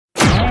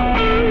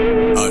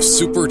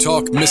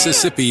SuperTalk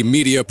Mississippi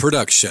Media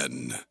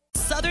Production.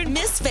 Southern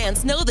Miss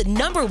fans know the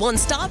 #1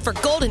 stop for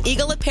Golden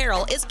Eagle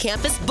apparel is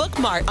Campus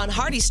Bookmart on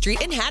Hardy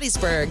Street in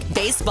Hattiesburg.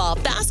 Baseball,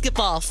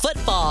 basketball,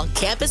 football,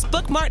 Campus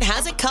Bookmart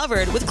has it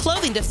covered with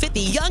clothing to fit the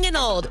young and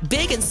old,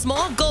 big and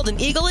small Golden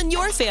Eagle in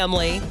your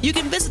family. You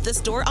can visit the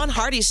store on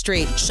Hardy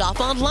Street, shop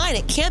online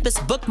at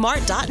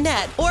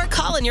campusbookmart.net, or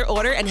call in your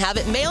order and have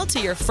it mailed to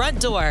your front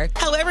door.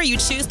 However you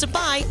choose to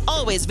buy,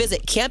 always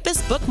visit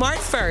Campus Bookmart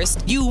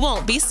first. You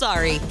won't be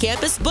sorry.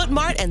 Campus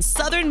Bookmart and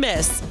Southern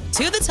Miss.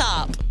 To the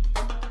top.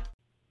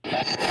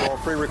 I'll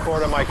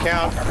pre-record on my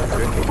count.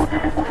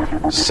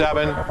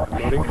 7,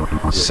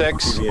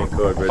 6,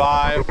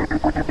 5,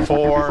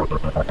 4,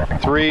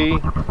 3,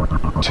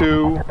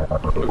 2.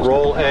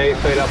 Roll A,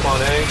 fade up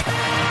on A.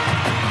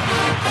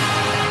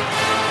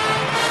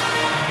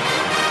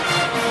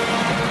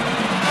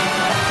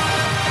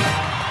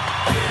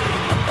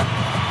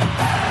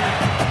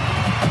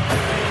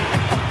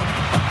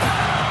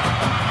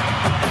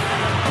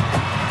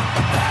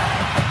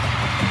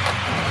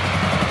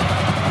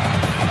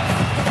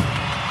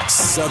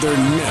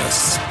 Southern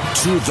Miss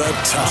to the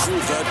top.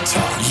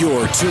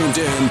 You're tuned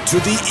in to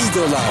the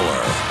Eagle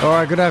Hour. All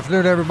right, good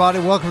afternoon, everybody.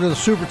 Welcome to the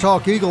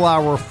SuperTalk Eagle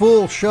Hour.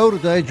 Full show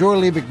today.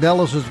 Joye-Lee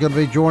McNelis is going to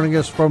be joining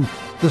us from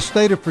the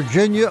state of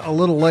Virginia a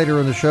little later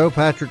in the show.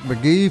 Patrick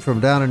Magee from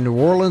down in New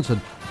Orleans,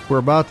 and we're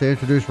about to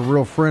introduce a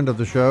real friend of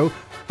the show.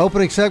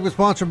 Opening segment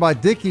sponsored by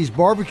Dickey's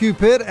Barbecue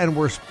Pit, and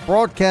we're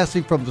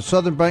broadcasting from the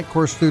Southern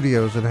Bancorp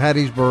Studios in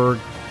Hattiesburg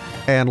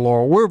and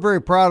Laurel. We're very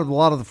proud of a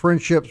lot of the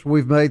friendships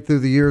we've made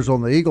through the years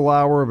on the Eagle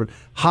Hour, but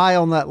high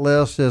on that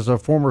list is a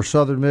former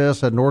Southern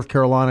Miss and North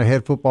Carolina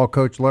head football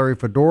coach Larry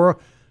Fedora,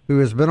 who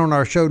has been on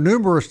our show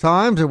numerous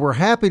times, and we're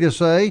happy to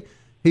say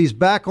he's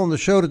back on the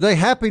show today.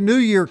 Happy New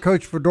Year,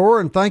 Coach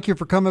Fedora, and thank you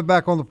for coming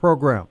back on the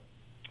program.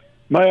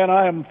 Man,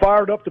 I am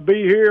fired up to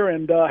be here,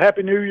 and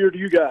Happy New Year to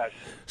you guys.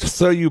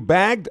 So you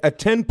bagged a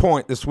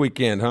 10-point this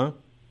weekend, huh?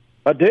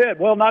 I did.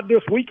 Well, not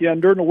this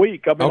weekend, during the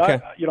week. I mean, okay.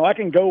 I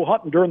can go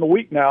hunting during the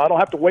week now. I don't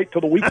have to wait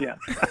till the weekend.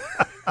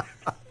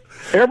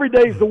 Every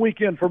day's the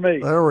weekend for me.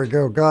 There we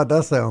go. God,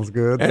 that sounds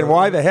good. And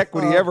why the heck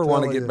would he ever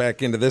want to get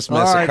back into this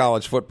mess of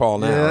college football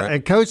now? Yeah, right?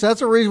 And Coach, that's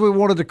the reason we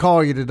wanted to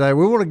call you today.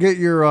 We want to get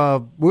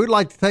your we'd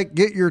like to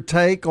get your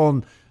take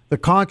on the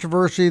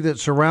controversy that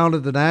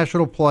surrounded the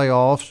national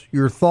playoffs,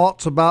 your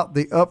thoughts about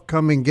the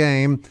upcoming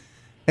game,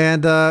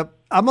 and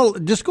I'm gonna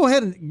just go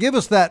ahead and give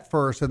us that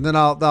first, and then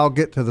I'll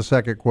get to the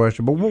second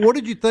question. But what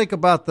did you think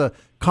about the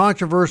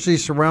controversy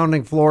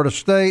surrounding Florida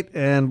State,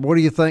 and what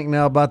do you think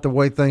now about the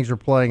way things are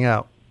playing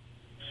out?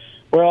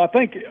 Well, I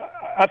think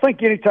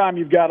anytime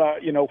you've got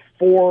a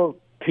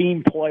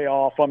 4-team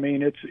playoff, I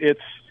mean it's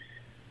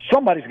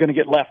somebody's going to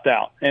get left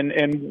out,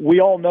 and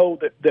we all know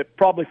that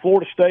probably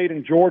Florida State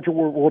and Georgia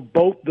were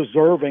both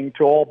deserving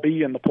to all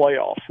be in the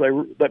playoffs.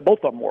 That both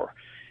of them were.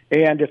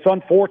 And it's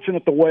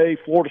unfortunate the way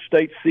Florida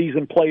State's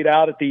season played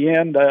out at the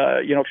end,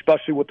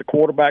 especially with the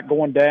quarterback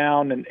going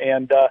down,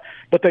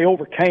 but they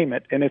overcame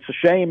it, and it's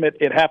a shame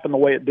it happened the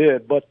way it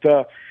did. But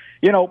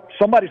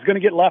somebody's going to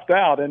get left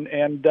out, and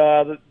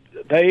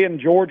they and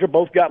Georgia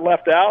both got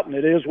left out, and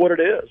it is what it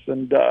is.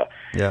 And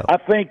I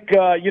think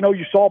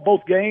you saw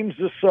both games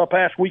this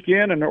past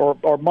weekend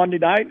or Monday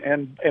night,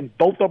 and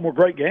both of them were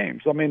great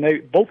games. I mean,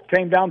 they both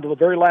came down to the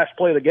very last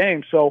play of the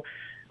game, so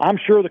I'm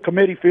sure the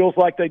committee feels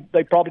like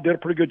they probably did a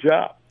pretty good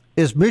job.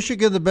 Is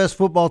Michigan the best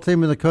football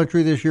team in the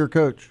country this year,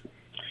 Coach?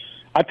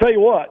 I tell you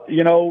what,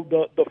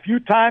 the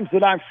few times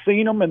that I've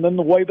seen them and then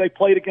the way they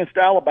played against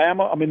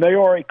Alabama, I mean, they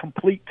are a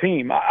complete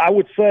team. I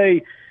would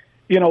say,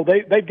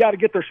 they've got to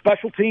get their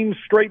special teams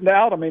straightened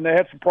out. I mean, they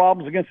had some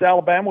problems against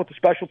Alabama with the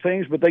special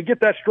teams, but they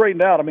get that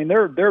straightened out. I mean,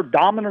 they're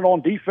dominant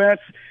on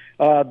defense.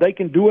 They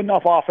can do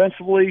enough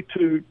offensively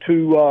to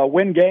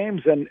win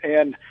games,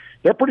 and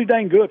they're pretty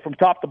dang good from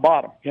top to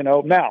bottom.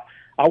 Now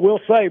I will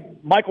say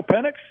Michael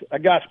Penix,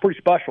 that guy's pretty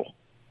special.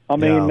 I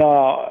mean,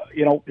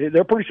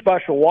 they're pretty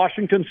special.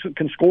 Washington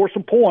can score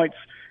some points.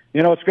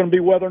 It's going to be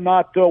whether or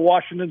not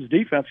Washington's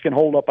defense can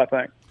hold up, I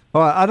think.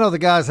 All right, I know the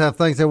guys have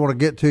things they want to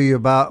get to you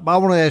about, but I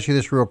want to ask you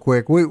this real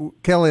quick.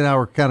 Kelly and I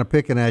were kind of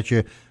picking at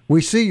you.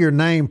 We see your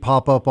name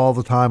pop up all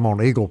the time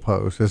on Eagle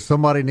Post as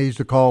somebody needs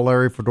to call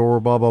Larry Fedora,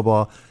 blah, blah,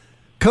 blah.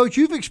 Coach,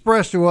 you've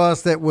expressed to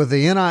us that with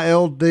the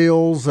NIL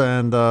deals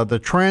and the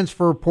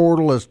transfer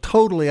portal is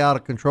totally out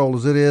of control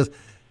as it is,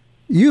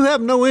 you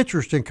have no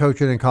interest in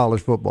coaching in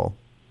college football.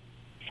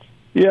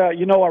 Yeah,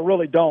 I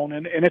really don't,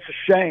 and it's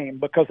a shame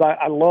because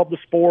I love the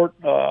sport.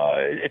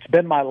 It's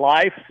been my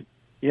life.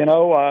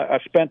 I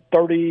spent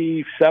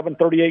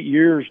 38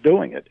 years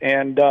doing it,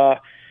 and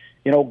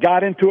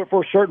got into it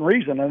for a certain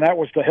reason, and that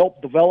was to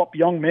help develop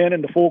young men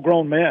into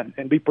full-grown men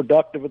and be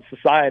productive in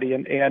society.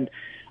 And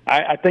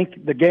I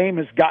think the game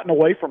has gotten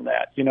away from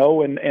that,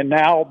 and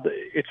now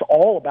it's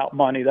all about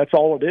money. That's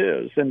all it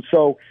is. And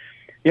so,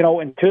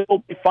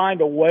 until they find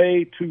a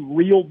way to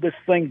reel this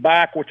thing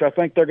back, which I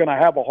think they're going to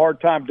have a hard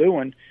time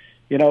doing,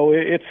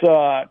 it's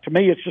to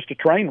me, it's just a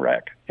train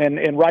wreck.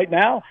 And right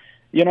now,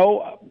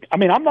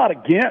 I'm not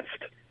against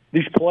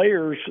these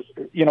players,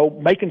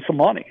 making some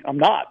money. I'm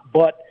not,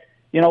 but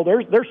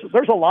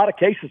there's a lot of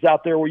cases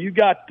out there where you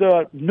got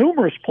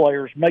numerous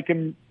players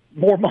making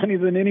more money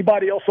than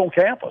anybody else on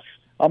campus.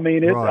 I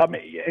mean,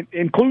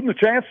 including the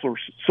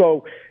chancellors.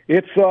 So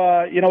it's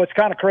it's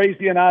kind of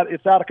crazy, and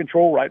it's out of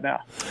control right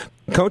now.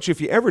 Coach, if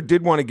you ever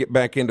did want to get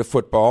back into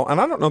football, and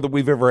I don't know that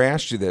we've ever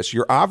asked you this,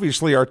 you're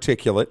obviously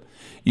articulate.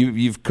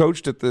 You've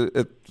coached at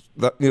the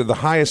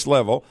highest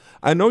level.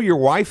 I know your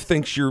wife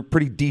thinks you're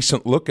pretty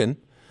decent looking.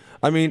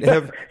 I mean,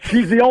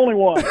 she's the only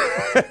one.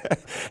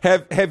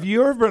 Have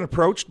you ever been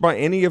approached by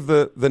any of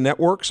the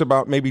networks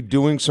about maybe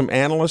doing some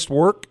analyst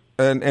work,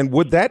 and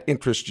would that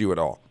interest you at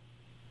all?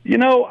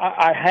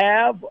 I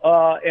have,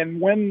 and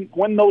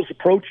when those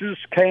approaches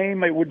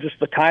came,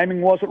 the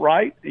timing wasn't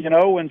right,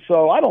 and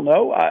so I don't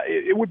know.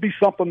 It would be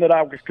something that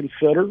I would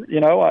consider.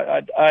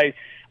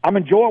 I'm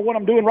enjoying what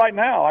I'm doing right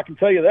now. I can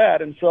tell you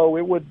that, and so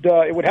it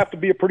would have to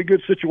be a pretty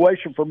good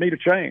situation for me to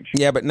change.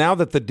 Yeah, but now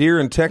that the deer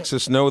in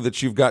Texas know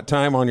that you've got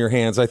time on your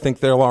hands, I think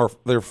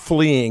they're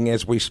fleeing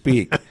as we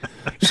speak.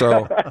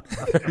 So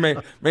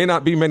there may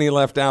not be many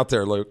left out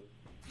there, Luke.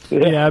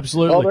 Yeah,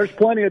 absolutely. Oh, there's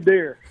plenty of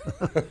deer.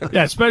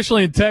 Yeah,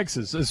 especially in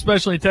Texas.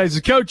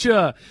 Coach,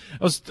 I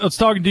was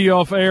talking to you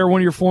off air,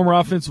 one of your former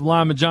offensive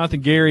linemen,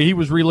 Jonathan Gary. He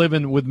was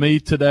reliving with me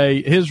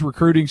today his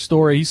recruiting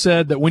story. He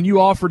said that when you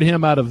offered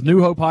him out of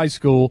New Hope High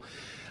School,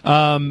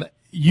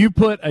 you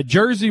put a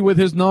jersey with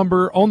his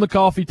number on the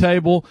coffee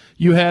table.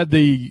 You had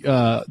the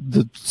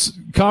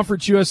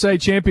Conference USA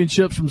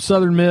championships from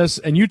Southern Miss,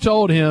 and you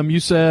told him,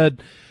 you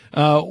said,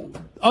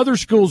 other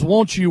schools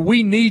want you.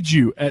 We need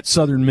you at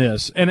Southern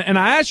Miss. And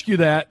I ask you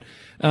that.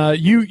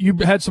 You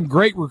had some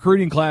great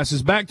recruiting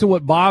classes. Back to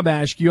what Bob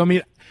asked you. I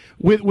mean,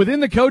 within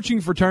the coaching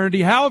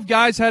fraternity, how have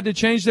guys had to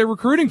change their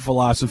recruiting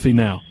philosophy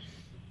now?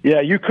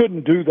 Yeah, you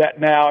couldn't do that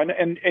now.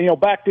 And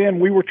back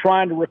then we were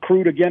trying to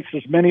recruit against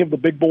as many of the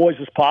big boys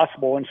as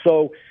possible. And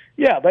so,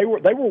 yeah, they were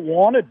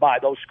wanted by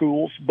those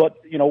schools,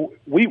 but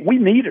we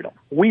needed them.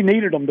 We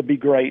needed them to be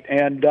great,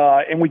 and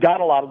we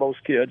got a lot of those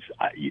kids.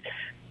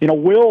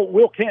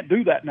 Will can't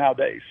do that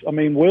nowadays. I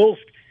mean, Will's,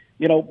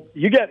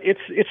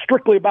 it's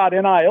strictly about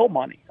NIL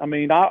money. I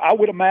mean, I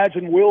would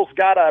imagine Will's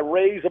got to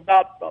raise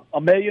about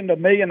 $1 million to $1.5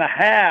 million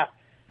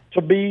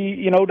to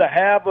be,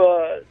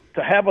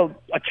 to have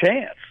a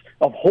chance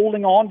of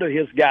holding on to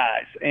his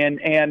guys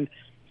and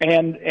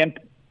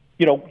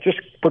just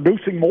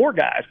producing more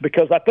guys.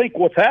 Because I think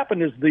what's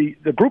happened is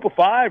the Group of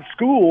Five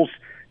schools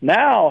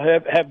now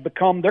have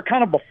become, they're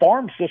kind of a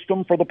farm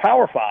system for the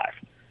Power Five.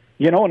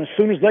 And as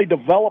soon as they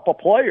develop a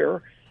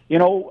player,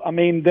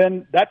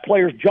 then that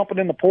player's jumping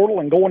in the portal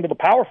and going to the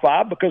Power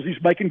Five because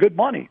he's making good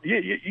money.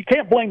 You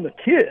can't blame the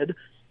kid.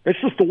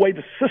 It's just the way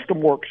the system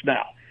works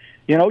now.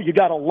 You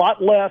got a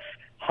lot less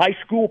high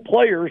school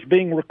players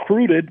being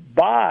recruited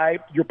by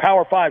your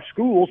Power Five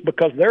schools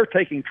because they're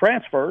taking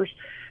transfers.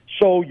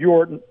 So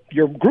your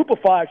Group of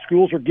Five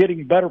schools are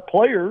getting better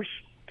players.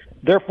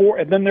 Therefore,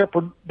 and then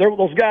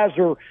those guys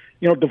are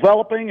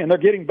developing and they're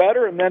getting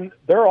better, and then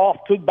they're off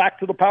back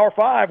to the Power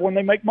Five when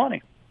they make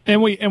money.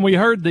 And we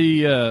heard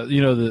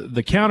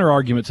the counter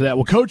argument to that.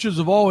 Well, coaches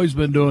have always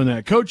been doing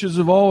that. Coaches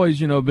have always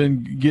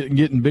been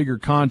getting bigger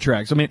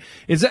contracts. I mean,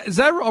 is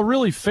that a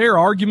really fair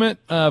argument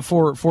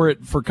for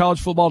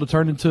college football to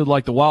turn into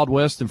like the Wild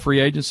West and free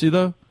agency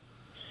though?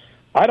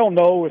 I don't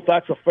know if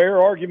that's a fair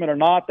argument or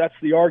not. That's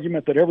the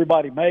argument that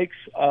everybody makes.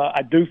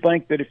 I do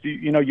think that if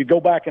you go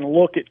back and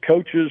look at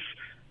coaches'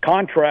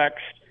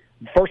 contracts,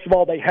 first of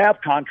all, they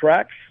have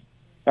contracts.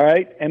 All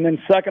right, and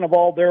then second of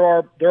all, there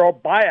are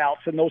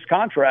buyouts in those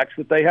contracts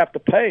that they have to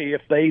pay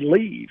if they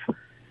leave.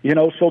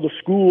 So the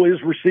school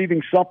is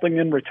receiving something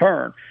in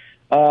return.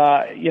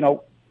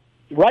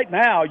 Right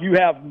now you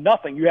have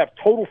nothing. You have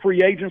total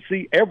free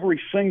agency every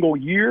single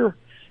year.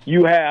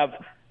 You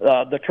have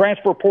the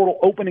transfer portal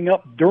opening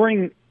up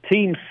during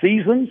team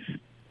seasons.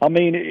 I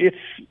mean,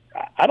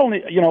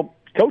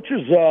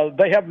 coaches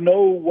they have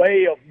no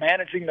way of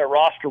managing their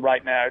roster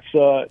right now.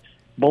 It's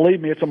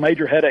believe me, it's a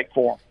major headache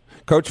for them.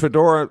 Coach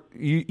Fedora,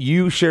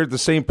 you shared the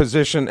same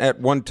position at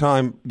one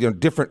time,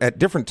 at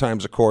different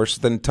times, of course,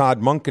 than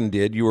Todd Monken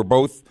did. You were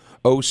both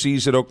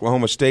OCs at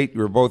Oklahoma State.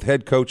 You were both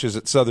head coaches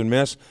at Southern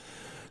Miss.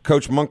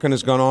 Coach Monken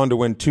has gone on to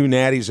win 2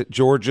 natties at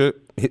Georgia.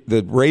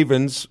 The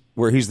Ravens,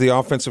 where he's the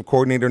offensive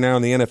coordinator now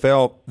in the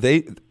NFL,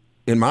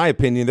 in my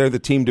opinion, they're the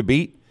team to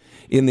beat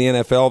in the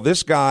NFL.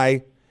 This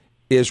guy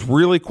is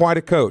really quite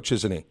a coach,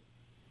 isn't he?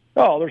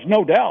 Oh, there's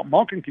no doubt.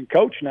 Monken can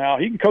coach now.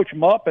 He can coach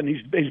them up, and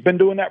he's been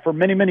doing that for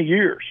many, many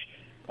years.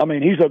 I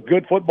mean, he's a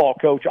good football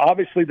coach.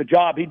 Obviously, the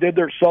job he did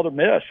there at Southern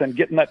Miss and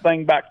getting that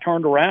thing back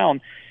turned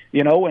around,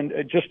 and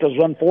it just as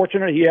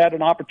unfortunate. He had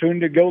an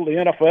opportunity to go to the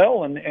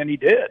NFL, and he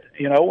did,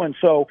 And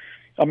so,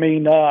 I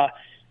mean,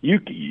 you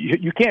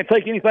can't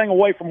take anything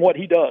away from what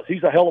he does.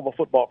 He's a hell of a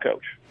football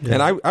coach. Yeah.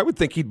 And I would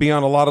think he'd be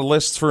on a lot of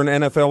lists for an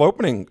NFL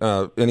opening,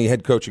 any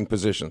head coaching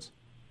positions.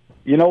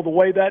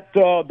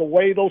 The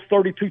way those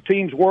 32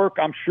 teams work,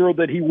 I'm sure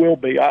that he will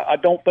be. I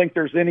don't think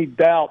there's any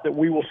doubt that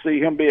we will see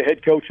him be a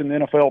head coach in the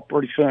NFL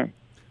pretty soon.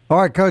 All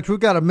right, Coach, we've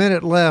got a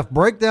minute left.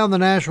 Break down the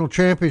national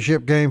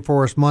championship game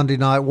for us Monday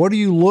night. What do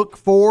you look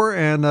for,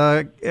 and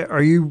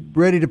are you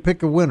ready to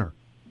pick a winner?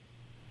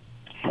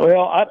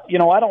 Well, I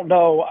don't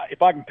know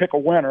if I can pick a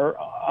winner,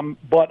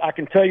 but I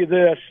can tell you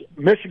this: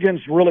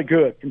 Michigan's really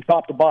good from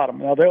top to bottom.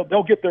 Now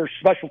they'll get their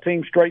special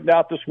teams straightened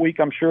out this week,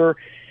 I'm sure.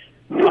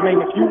 I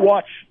mean, if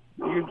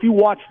you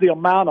watch the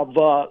amount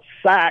of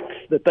sacks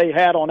that they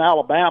had on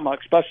Alabama,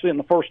 especially in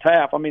the first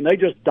half, I mean, they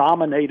just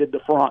dominated the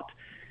front.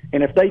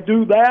 And if they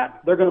do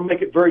that, they're going to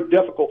make it very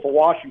difficult for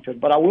Washington.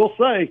 But I will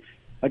say,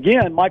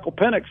 again, Michael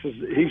Penix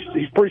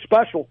he's pretty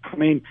special. I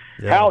mean,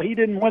 how he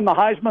didn't win the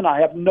Heisman,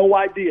 I have no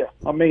idea.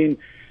 I mean,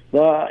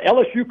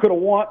 LSU could have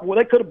won. Well,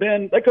 they could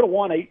have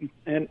won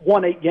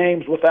 8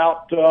 games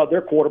without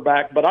their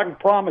quarterback. But I can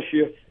promise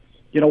you,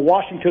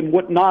 Washington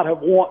would not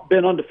have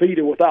been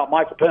undefeated without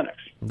Michael Penix.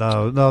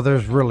 No,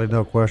 there's really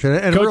no question.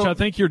 And Coach, I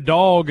think your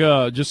dog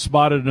just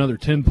spotted another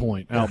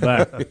 10-point out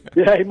back.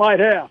 Yeah, he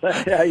might have.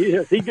 Yeah,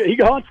 he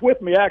hunts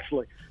with me,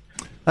 actually.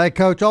 Hey,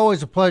 Coach,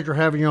 always a pleasure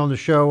having you on the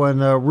show, and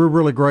we're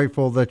really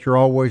grateful that you're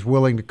always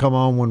willing to come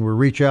on when we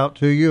reach out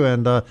to you.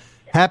 And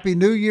Happy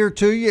New Year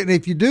to you. And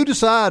if you do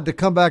decide to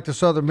come back to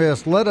Southern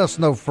Miss, let us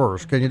know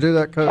first. Can you do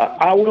that, Coach?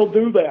 I will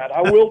do that.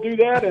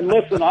 And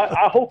listen,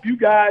 I hope you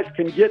guys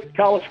can get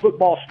college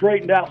football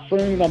straightened out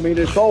soon. I mean,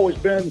 it's always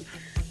been,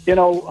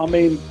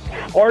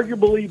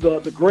 arguably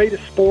the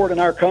greatest sport in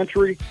our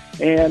country.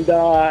 And,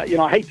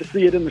 I hate to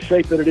see it in the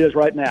shape that it is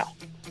right now.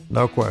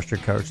 No question,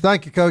 Coach.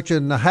 Thank you, Coach,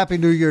 and Happy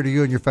New Year to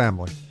you and your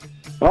family.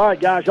 All right,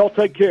 guys. Y'all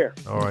take care.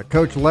 All right.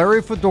 Coach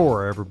Larry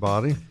Fedora,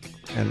 everybody.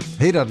 And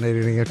he doesn't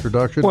need any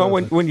introduction. Well,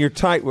 when you're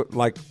tight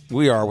like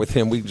we are with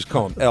him, we just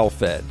call him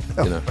L-Fed.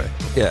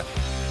 Yeah.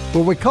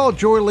 Well, we call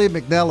Joye-Lee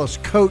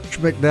McNelis Coach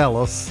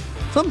McNelis.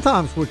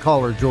 Sometimes we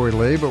call her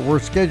Joye-Lee, but we're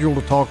scheduled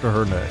to talk to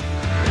her next.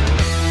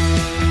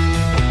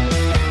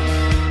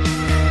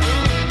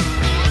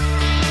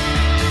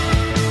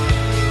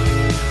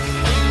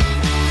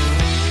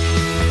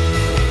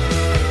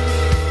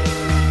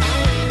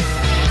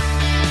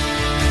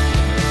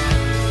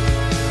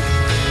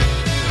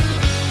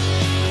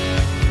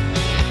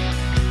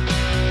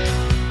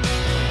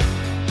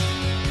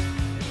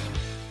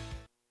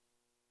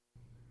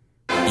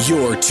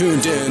 You're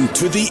tuned in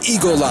to the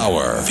Eagle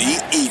Hour.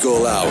 The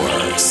Eagle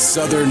Hour.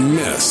 Southern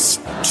Miss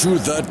to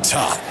the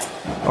top.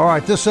 All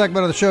right, this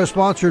segment of the show is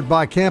sponsored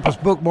by Campus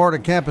Bookmart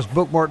and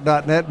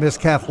campusbookmart.net. Miss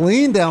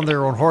Kathleen down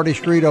there on Hardy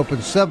Street,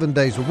 open 7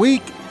 days a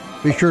week.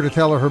 Be sure to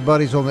tell her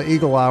buddies on the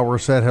Eagle Hour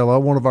said hello,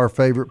 one of our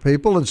favorite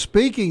people. And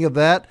speaking of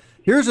that,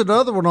 here's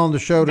another one on the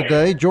show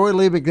today.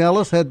 Joye-Lee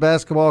McNelis, head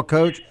basketball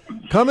coach,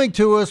 coming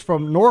to us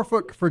from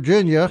Norfolk,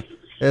 Virginia,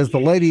 as the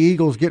Lady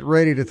Eagles get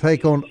ready to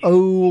take on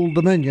Old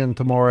Dominion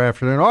tomorrow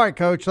afternoon. All right,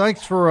 Coach,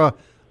 thanks for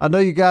I know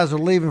you guys are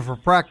leaving for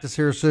practice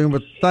here soon,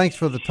 but thanks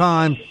for the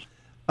time.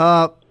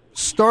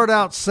 Start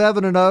out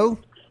 7-0,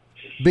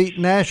 beat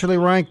nationally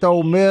ranked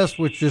Ole Miss,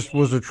 which just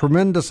was a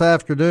tremendous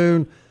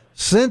afternoon.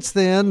 Since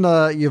then,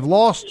 you've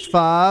lost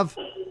 5.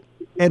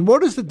 And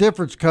what is the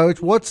difference,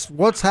 Coach?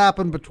 What's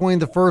happened between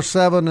the first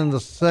 7 and the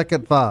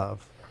second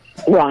 5?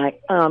 Right.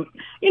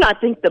 I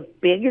think the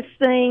biggest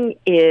thing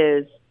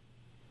is,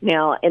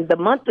 now, in the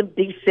month of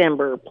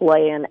December,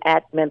 playing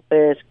at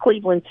Memphis,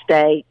 Cleveland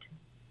State,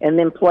 and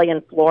then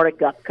playing Florida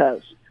Gulf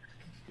Coast,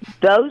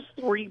 those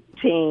 3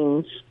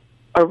 teams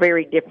are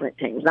very different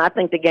teams. And I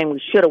think the game we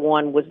should have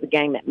won was the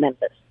game at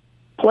Memphis.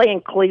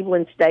 Playing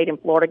Cleveland State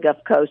and Florida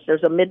Gulf Coast,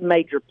 there's a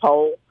mid-major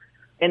poll,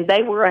 and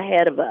they were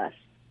ahead of us.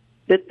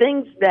 The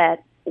things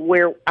that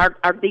where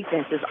our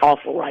defense is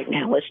awful right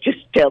now, let's just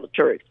tell the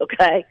truth,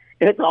 okay?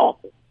 It's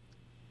awful.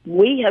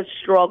 We have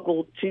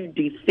struggled to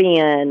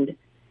defend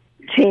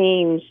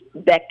teams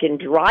that can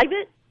drive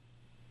it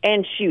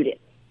and shoot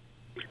it.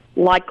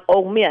 Like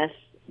Ole Miss,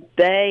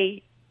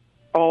 they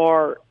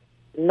are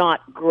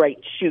not great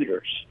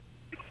shooters.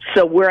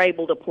 So we're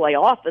able to play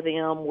off of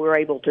them. We're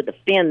able to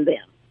defend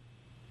them.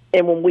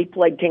 And when we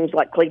played teams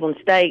like Cleveland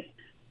State,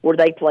 where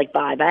they play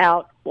 5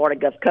 out, Florida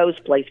Gulf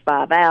Coast plays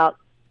 5 out,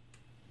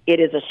 it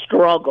is a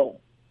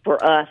struggle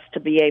for us to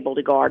be able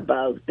to guard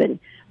both. And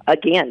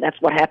again,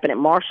 that's what happened at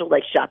Marshall.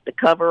 They shot the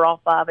cover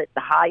off of it,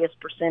 the highest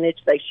percentage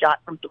they shot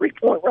from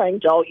three-point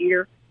range all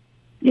year.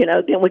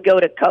 Then we go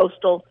to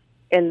Coastal,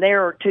 and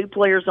there are 2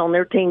 players on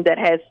their team that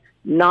has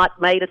not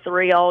made a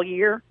 3 all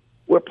year.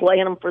 We're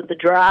playing them for the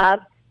drive.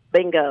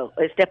 Bingo.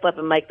 They step up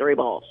and make 3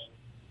 balls.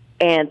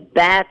 And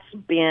that's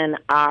been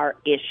our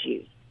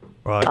issue.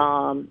 Right.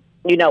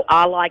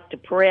 I like to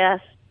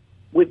press.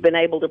 We've been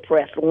able to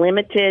press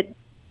limited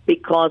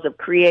because of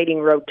creating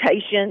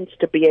rotations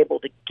to be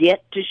able to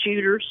get to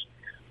shooters.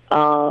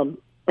 And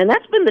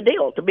that's been the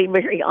deal, to be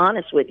very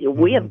honest with you.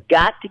 Mm-hmm. We have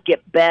got to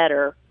get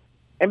better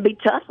and be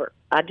tougher.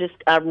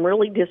 I'm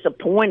really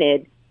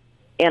disappointed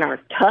in our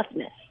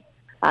toughness.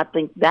 I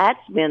think that's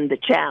been the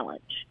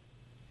challenge,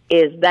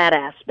 is that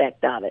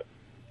aspect of it.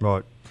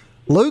 Right.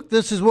 Luke,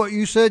 this is what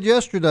you said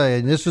yesterday,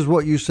 and this is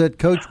what you said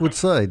Coach would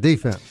say,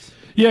 defense.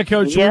 Yeah,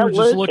 Coach, Yeah, we were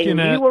just Luke, looking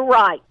at – you were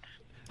right.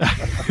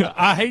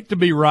 I hate to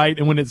be right,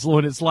 and when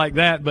it's like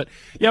that, but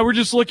yeah, we're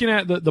just looking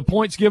at the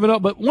points given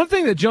up. But one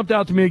thing that jumped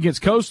out to me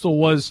against Coastal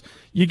was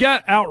you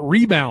got out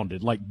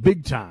rebounded like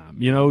big time.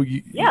 You know,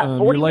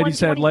 your ladies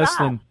had less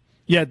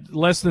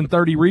than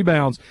 30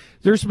 rebounds.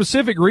 Is there a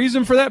specific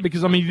reason for that?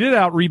 Because I mean, you did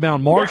out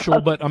rebound Marshall,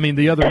 but I mean,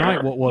 the other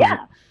night, what was it?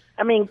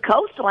 I mean,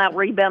 Coastal out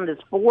rebounded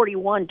is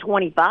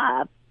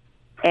 41-25,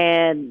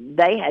 and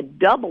they had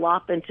double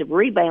offensive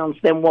rebounds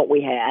than what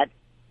we had.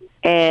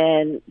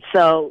 And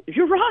so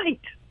you're right.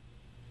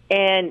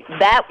 And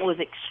that was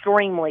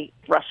extremely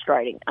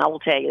frustrating, I will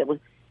tell you. It was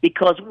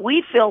because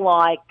we feel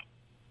like,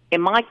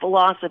 and my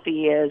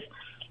philosophy is,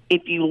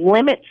 if you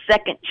limit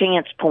second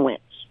chance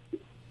points,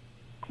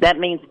 that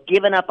means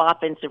giving up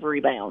offensive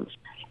rebounds,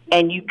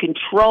 and you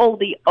control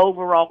the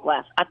overall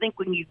glass. I think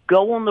when you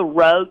go on the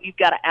road, you've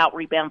got to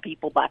out-rebound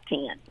people by 10.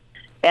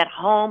 At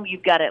home,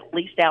 you've got to at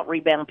least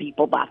out-rebound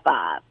people by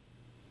 5.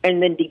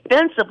 And then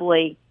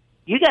defensively,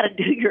 you got to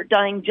do your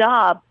dang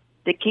job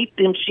to keep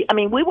them. I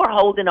mean, we were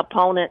holding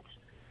opponents,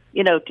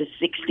 to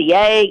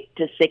 68,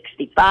 to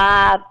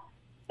 65,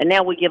 and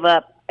now we give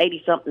up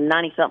 80-something,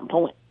 90-something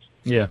points.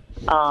 Yeah.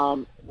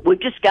 We've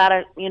just got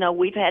to,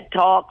 we've had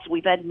talks,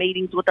 we've had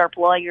meetings with our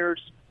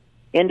players,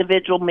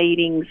 individual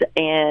meetings,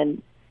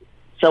 and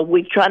so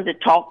we've tried to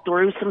talk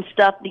through some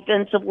stuff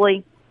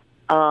defensively.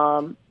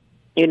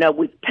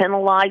 We've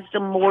penalized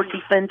them more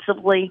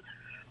defensively,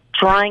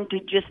 trying to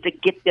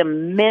get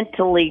them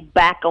mentally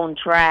back on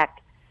track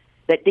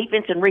that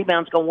defense and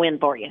rebounds going to win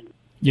for you.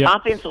 Yep.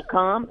 Offense will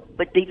come,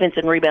 but defense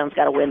and rebounds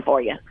got to win for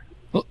you.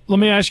 Let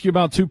me ask you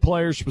about two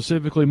players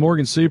specifically.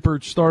 Morgan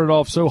Seipert started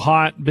off so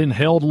hot, been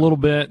held a little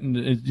bit,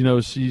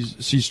 and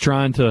she's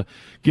trying to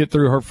get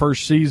through her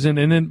first season.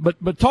 And then,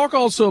 but talk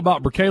also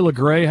about Bracayla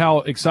Gray.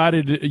 How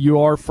excited you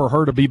are for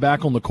her to be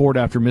back on the court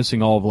after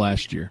missing all of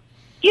last year.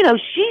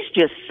 She's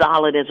just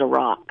solid as a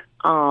rock,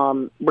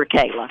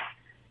 Bracayla.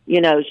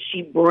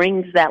 She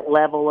brings that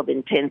level of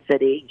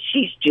intensity.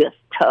 She's just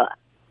tough.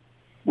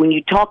 When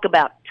you talk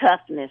about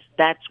toughness,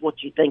 that's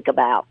what you think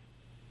about.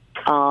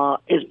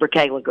 Is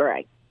Bracayla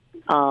Gray.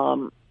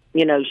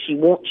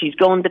 She's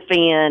going to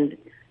defend,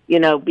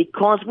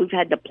 because we've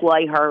had to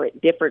play her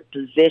at different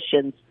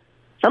positions.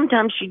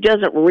 Sometimes she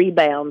doesn't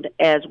rebound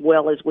as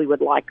well as we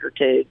would like her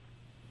to.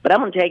 But I'm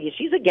going to tell you,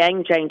 she's a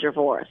game changer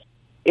for us.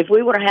 If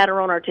we would have had her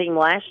on our team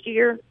last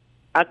year,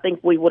 I think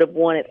we would have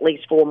won at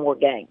least 4 more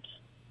games.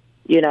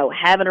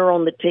 Having her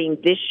on the team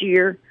this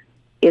year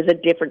is a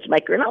difference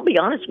maker. And I'll be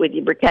honest with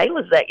you,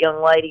 Bracayla's that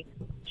young lady.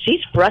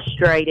 She's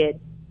frustrated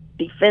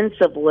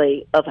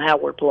defensively of how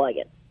we're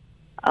playing.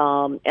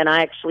 And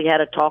I actually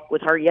had a talk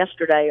with her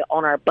yesterday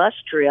on our bus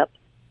trip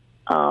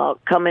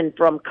coming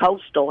from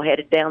Coastal,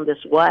 headed down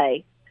this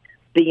way,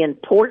 the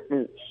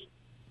importance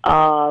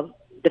of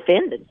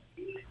defending,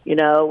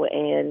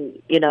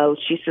 and,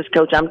 she says,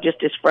 Coach, I'm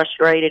just as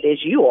frustrated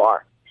as you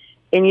are.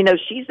 And,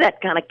 she's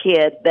that kind of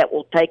kid that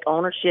will take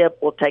ownership,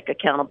 will take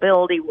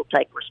accountability, will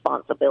take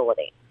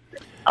responsibility.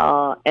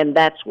 And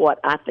that's what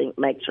I think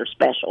makes her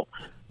special.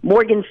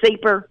 Morgan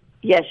Seipert,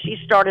 yes, she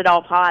started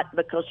off hot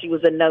because she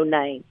was a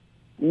no-name.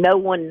 No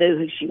one knew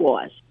who she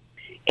was.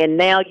 And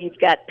now you've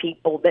got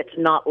people that's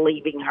not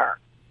leaving her.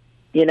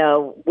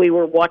 We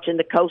were watching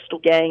the Coastal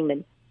game,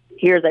 and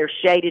here they're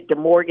shaded to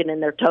Morgan, and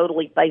they're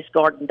totally face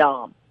guard and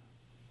dom.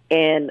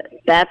 And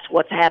that's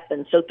what's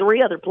happened. So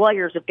 3 other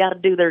players have got to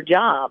do their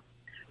job.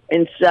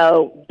 And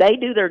so they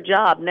do their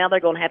job. Now they're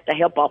going to have to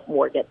help off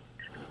Morgan.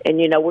 And,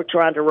 we're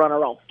trying to run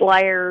her off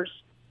flares.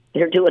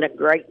 They're doing a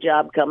great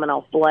job coming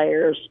off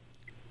flares.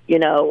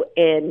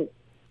 And,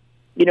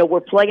 we're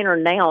playing her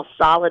now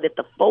solid at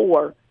the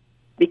 4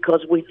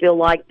 because we feel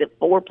like the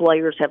 4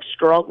 players have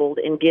struggled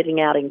in getting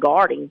out and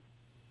guarding.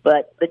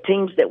 But the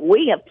teams that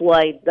we have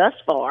played thus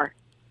far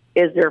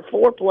is their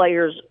 4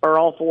 players are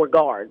all 4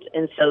 guards.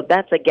 And so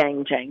that's a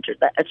game changer.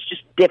 That's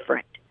just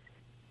different.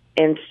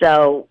 And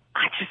so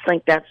I just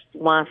think that's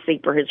why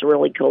Seipert has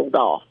really cooled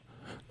off.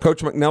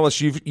 Coach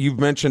McNelis, you've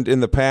mentioned in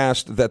the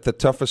past that the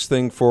toughest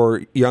thing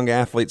for young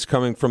athletes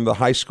coming from the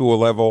high school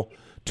level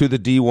to the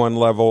D1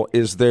 level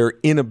is their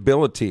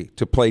inability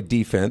to play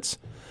defense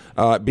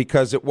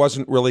because it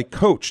wasn't really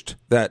coached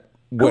that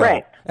well.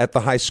 Correct. At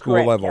the high school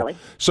Correct, level. Kelly.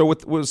 So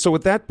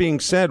with that being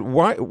said,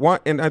 why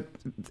and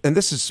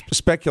this is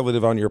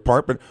speculative on your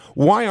part, but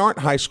why aren't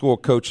high school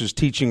coaches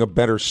teaching a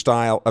better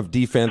style of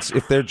defense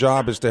if their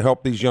job is to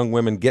help these young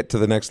women get to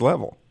the next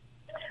level?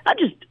 I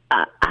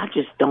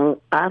just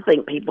don't. I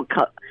think people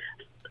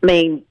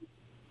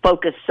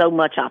focus so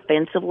much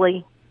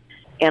offensively,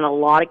 and a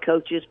lot of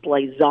coaches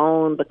play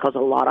zone because a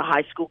lot of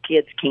high school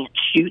kids can't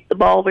shoot the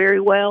ball very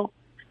well.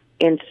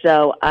 And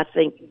so I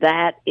think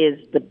that is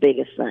the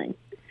biggest thing.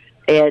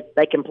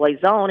 They can play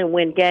zone and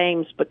win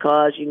games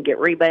because you can get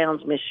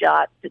rebounds, miss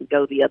shots, and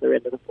go the other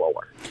end of the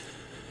floor.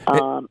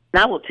 And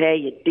I will tell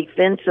you,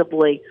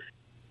 defensively,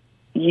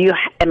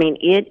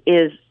 it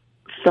is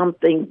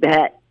something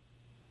that,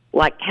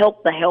 like,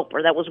 help the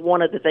helper. That was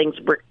one of the things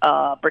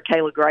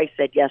Bracayla Gray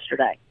said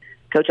yesterday.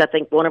 Coach, I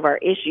think one of our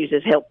issues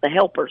is help the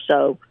helper.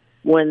 So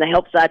when the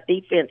help side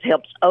defense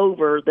helps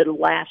over the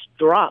last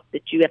drop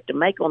that you have to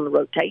make on the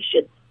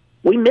rotation,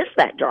 we miss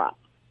that drop.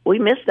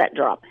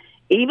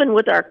 Even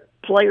with our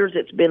players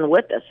that's been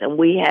with us, and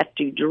we have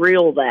to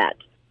drill that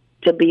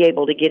to be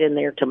able to get in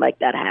there to make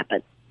that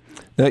happen.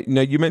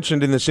 Now, you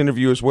mentioned in this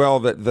interview as well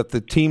that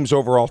the team's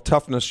overall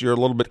toughness you're a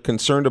little bit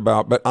concerned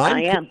about, but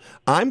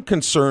I'm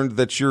concerned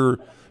that you're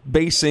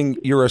basing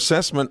your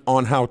assessment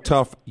on how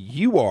tough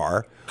you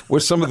are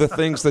with some of the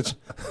things that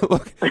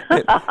look,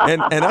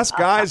 and us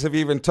guys have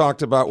even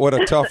talked about what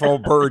a tough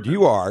old bird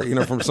you are,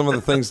 from some of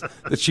the things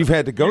that you've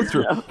had to go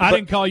through. I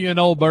didn't call you an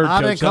old bird, Coach.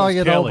 I didn't call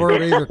you an old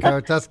bird either,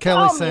 Coach. That's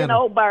Kelly Call me Sanders. an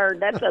old bird.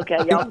 That's okay.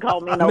 Y'all can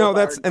call me an old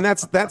bird.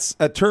 That's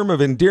a term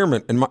of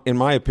endearment in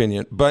my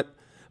opinion, but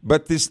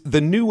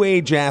the new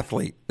age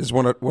athlete is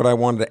what I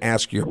wanted to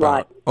ask you about.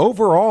 Right.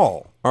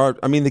 Overall,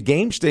 the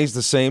game stays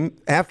the same.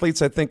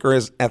 Athletes, I think, are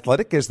as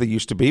athletic as they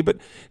used to be, but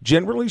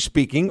generally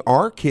speaking,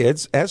 are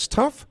kids as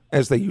tough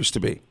as they used to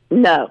be?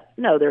 No,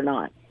 they're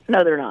not.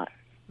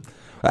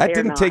 That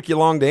didn't take you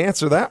long to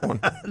answer that one.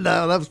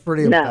 No, that was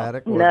pretty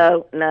emphatic.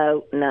 No.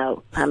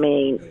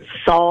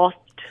 Soft.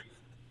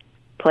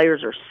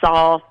 Players are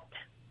soft.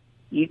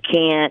 You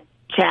can't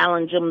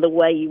challenge them the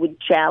way you would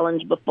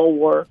challenge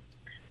before.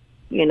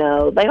 They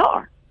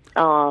are.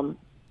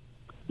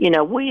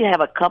 We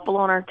have a couple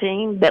on our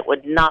team that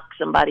would knock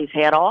somebody's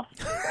head off,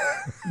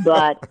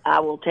 but I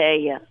will tell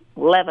you,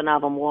 11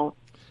 of them won't.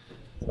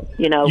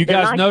 You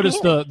guys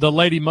noticed the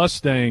Lady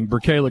Mustang,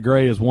 Bracayla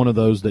Gray, is one of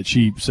those that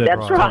she said.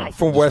 That's right.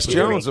 From West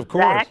Jones, of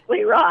course.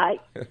 Exactly right.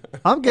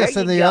 I'm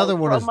guessing the other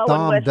one is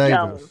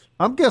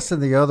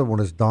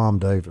Dom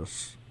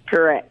Davis.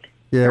 Correct.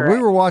 Yeah, Correct.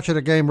 We were watching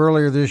a game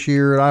earlier this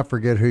year, and I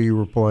forget who you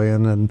were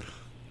playing, and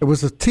it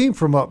was a team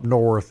from up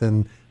north,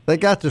 and they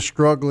got to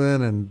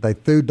struggling, and they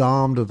threw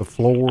Dom to the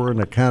floor, and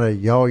it kind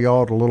of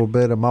yaw-yawed a little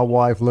bit, and my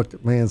wife looked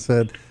at me and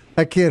said,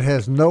 that kid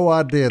has no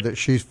idea that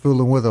she's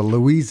fooling with a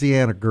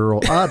Louisiana girl.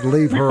 I'd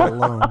leave her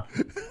alone.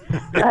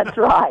 That's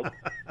right.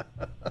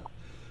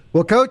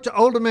 Well, Coach,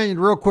 Old Dominion,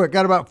 real quick,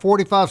 got about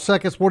 45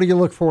 seconds. What do you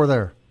look for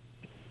there?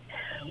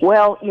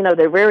 Well,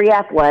 they're very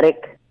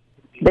athletic.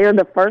 They're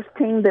the first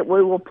team that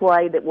will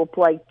play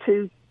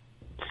two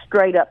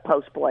straight-up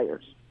post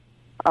players.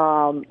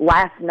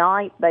 Last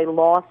night, they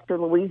lost to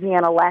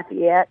Louisiana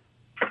Lafayette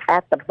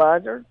at the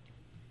buzzer,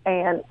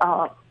 and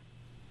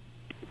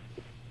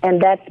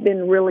that's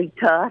been really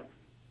tough.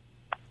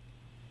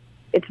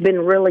 It's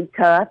been really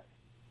tough.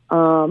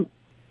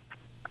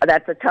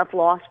 That's a tough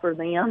loss for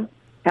them.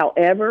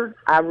 However,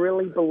 I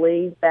really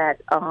believe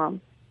that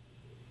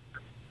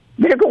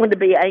they're going to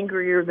be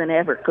angrier than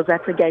ever because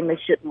that's a game they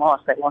shouldn't have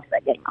lost. They lost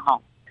that game at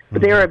home.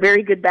 But they're a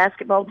very good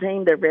basketball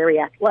team. They're very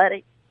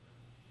athletic.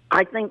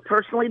 I think,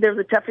 personally, they're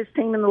the toughest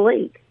team in the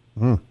league.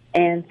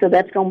 And so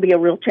that's going to be a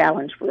real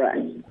challenge for us.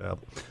 Yep.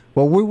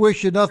 Well, we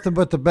wish you nothing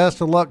but the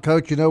best of luck,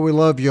 Coach. We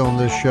love you on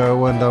this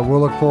show, and we'll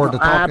look forward to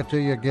talking to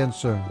you again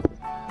soon.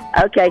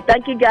 Okay,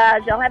 thank you,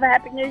 guys. Y'all have a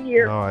Happy New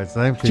Year. All right,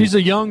 same to you. She's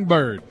a young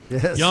bird.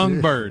 Yes.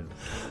 Young bird.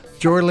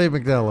 Joye-Lee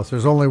McNelis.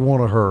 There's only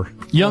one of her.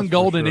 Young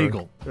golden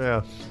eagle.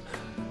 Yeah.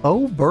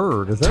 Old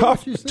bird. Is that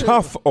what you said?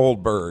 Tough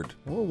old bird.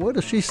 Well, what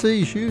does she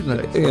see shooting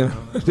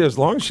at? As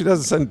long as she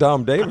doesn't send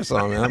Dom Davis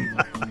on him.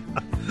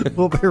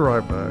 We'll be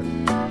right back.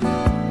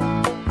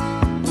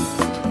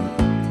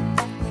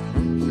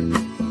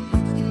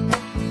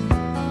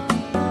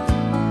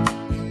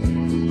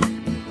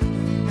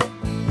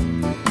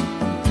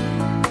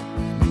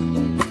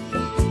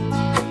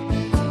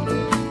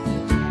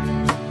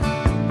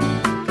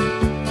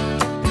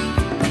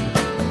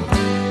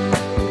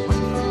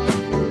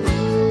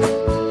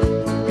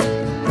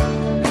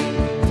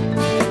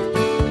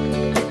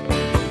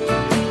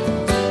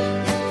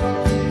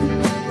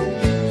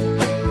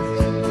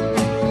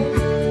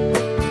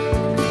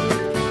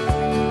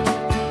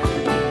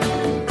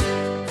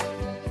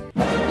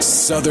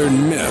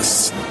 Southern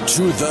Miss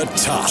to the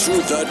top.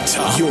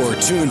 You're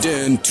tuned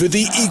in to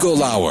the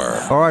Eagle Hour.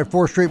 All right,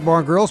 4th Street Bar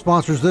and Grill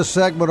sponsors this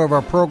segment of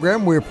our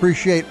program. We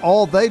appreciate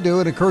all they do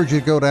and encourage you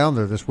to go down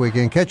there this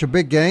weekend, catch a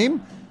big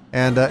game,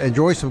 and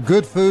enjoy some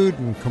good food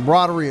and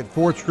camaraderie at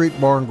 4th Street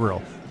Bar and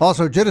Grill.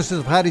 Also, Genesis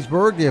of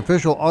Hattiesburg, the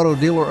official auto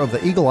dealer of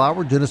the Eagle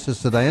Hour. Genesis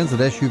sedans and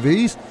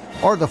SUVs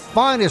are the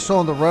finest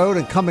on the road,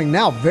 and coming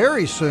now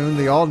very soon,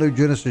 the all-new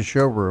Genesis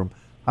showroom,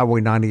 Highway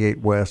 98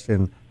 West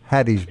in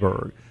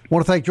Hattiesburg. I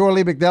want to thank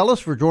Joye-Lee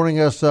McNelis for joining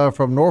us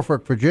from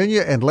Norfolk,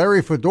 Virginia, and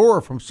Larry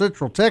Fedora from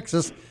Central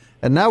Texas.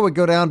 And now we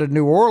go down to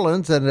New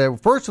Orleans.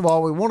 And first of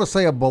all, we want to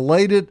say a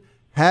belated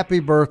happy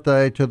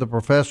birthday to the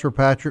Professor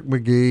Patrick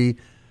Magee.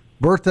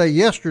 Birthday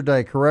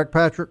yesterday, correct,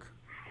 Patrick?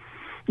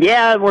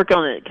 Yeah, I work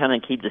on it, kind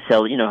of keep the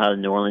you know how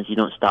in New Orleans, you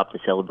don't stop the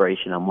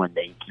celebration on one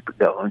day, you keep it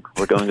going.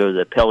 We're going to go to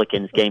the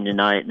Pelicans game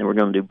tonight, and then we're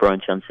going to do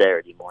brunch on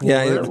Saturday morning.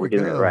 Yeah, so we're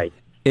doing it right.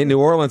 In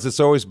New Orleans, it's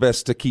always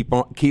best to keep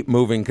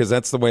moving because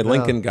that's the way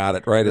Lincoln got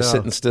it, right? Is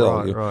sitting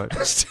still. Right.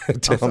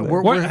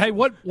 Hey,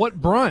 what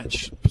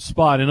brunch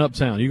spot in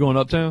Uptown? You going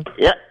uptown?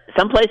 Yeah,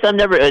 Someplace I've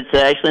never. It's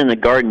actually in the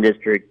Garden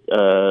District,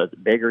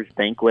 Beggars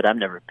Banquet. I've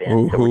never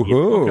been. So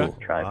we're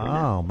try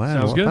wow, man!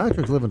 Sounds good.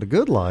 Patrick's living a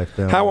good life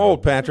down How there.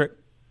 old, Patrick?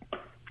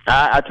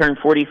 I turned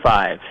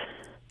 45.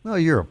 No,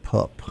 you're a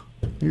pup.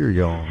 You're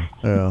young.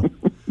 Yeah.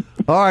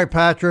 All right,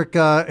 Patrick.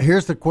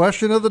 Here's the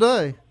question of the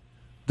day: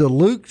 do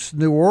Luke's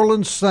New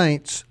Orleans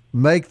Saints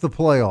make the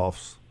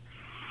playoffs?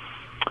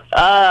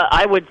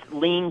 I would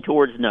lean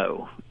towards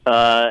no.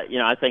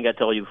 I think I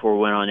told you before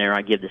we went on air,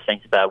 I give the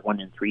Saints about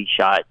 1-3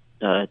 shot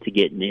to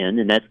getting in,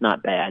 and that's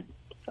not bad.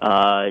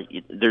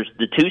 There's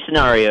the two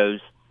scenarios: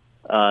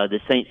 the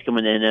Saints come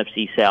in the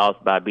NFC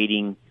South by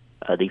beating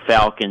the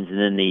Falcons, and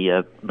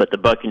then but the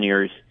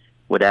Buccaneers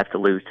would have to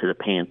lose to the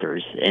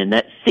Panthers, and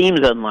that seems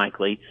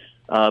unlikely.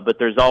 But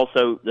there's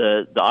also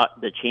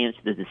the chance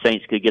that the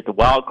Saints could get the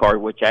wild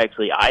card, which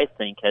actually I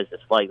think has a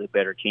slightly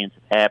better chance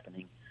of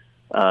happening.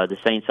 The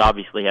Saints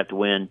obviously have to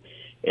win,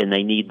 and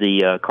they need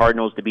the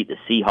Cardinals to beat the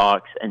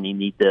Seahawks, and they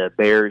need the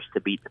Bears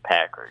to beat the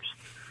Packers.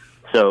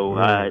 So,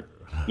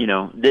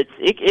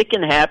 it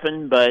can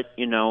happen, but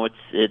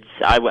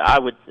I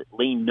would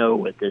lean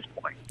no at this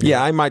point.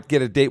 Yeah, I might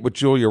get a date with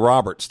Julia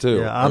Roberts too.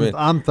 Yeah,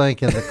 I'm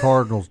thinking the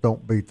Cardinals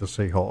don't beat the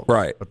Seahawks,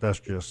 right? But that's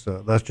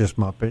just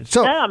my opinion.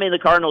 So, yeah, the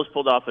Cardinals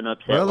pulled off an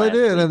upset. Well, they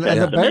did, and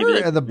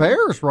the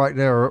Bears right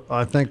now are,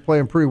 I think,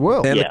 playing pretty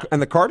well.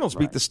 And the Cardinals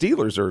beat the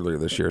Steelers earlier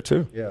this year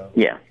too.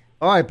 Yeah.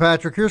 All right,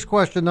 Patrick. Here's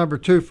question number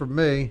 2 from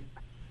me: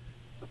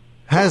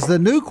 has the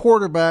new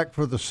quarterback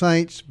for the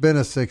Saints been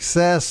a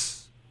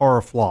success or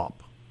a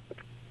flop?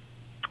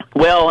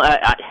 Well,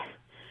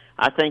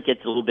 I think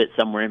it's a little bit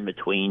somewhere in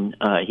between.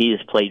 He has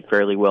played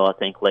fairly well, I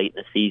think, late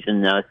in the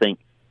season. I think,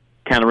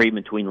 kind of reading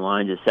between the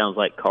lines, it sounds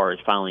like Carr is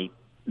finally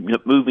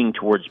moving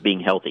towards being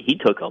healthy. He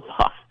took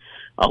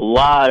a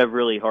lot of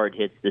really hard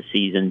hits this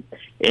season,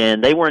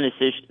 and they weren't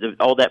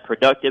all that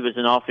productive as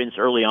an offense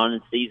early on in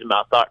the season, but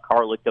I thought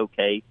Carr looked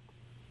okay,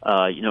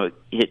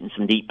 hitting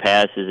some deep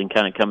passes and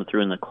kind of coming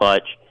through in the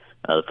clutch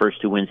the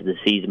first 2 wins of the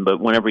season. But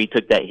whenever he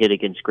took that hit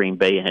against Green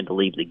Bay and had to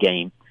leave the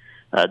game,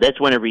 that's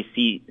whenever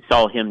we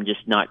saw him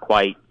just not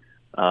quite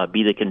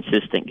be the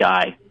consistent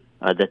guy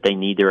that they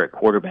need there at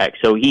quarterback.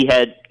 So he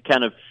had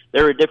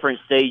there were different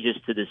stages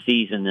to the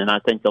season, and I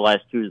think the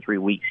last 2 to 3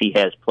 weeks he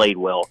has played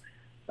well.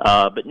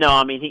 But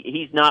no,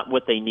 he's not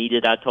what they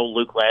needed. I told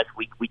Luke last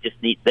week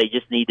they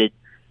just needed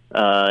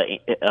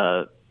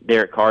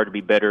Derek Carr to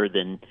be better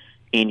than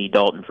Andy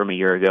Dalton from a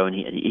year ago, and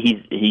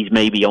he's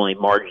maybe only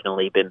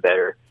marginally been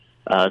better.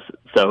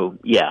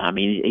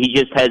 He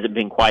just hasn't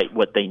been quite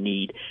what they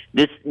need.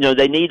 They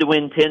need to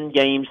win 10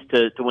 games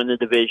to win the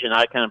division.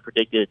 I kind of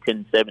predicted a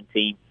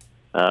 10-17.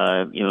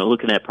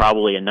 Looking at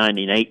probably a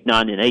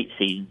 9-8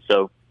 season.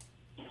 So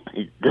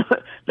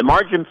the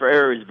margin for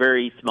error is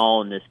very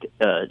small in this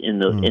in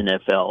the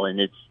NFL,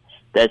 and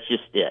that's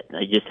just it.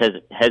 It just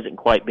hasn't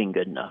quite been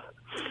good enough.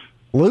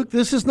 Luke,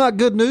 this is not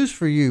good news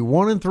for you.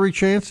 1-3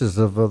 chances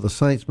of the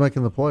Saints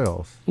making the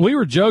playoffs. We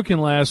were joking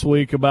last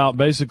week about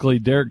basically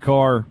Derek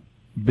Carr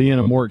being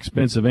a more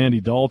expensive Andy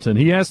Dalton.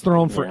 He has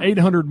thrown for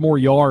 800 more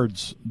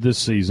yards this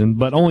season,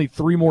 but only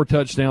 3 more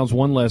touchdowns,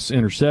 1 less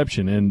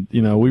interception. And,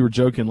 we were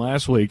joking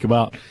last week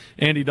about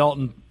Andy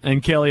Dalton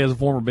and Kelly as a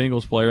former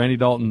Bengals player. Andy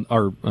Dalton,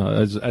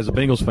 as a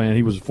Bengals fan,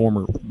 he was a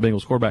former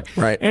Bengals quarterback.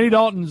 Right. Andy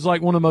Dalton is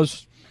like one of the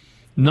most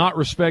not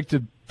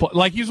respected.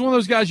 Like, he's one of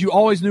those guys you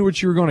always knew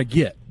what you were going to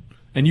get.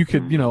 And you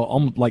could,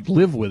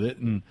 live with it.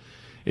 And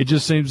it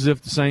just seems as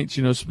if the Saints,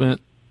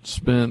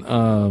 spent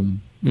a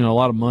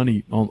lot of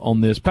money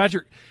on this.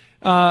 Patrick,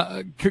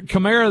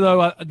 Kamara,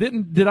 though,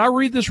 did I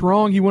read this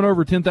wrong? He went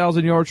over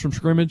 10,000 yards from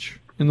scrimmage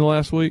in the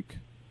last week?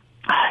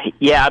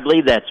 Yeah, I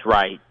believe that's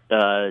right.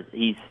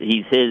 He's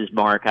hit his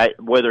mark.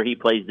 Whether he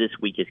plays this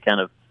week is kind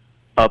of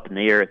up in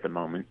the air at the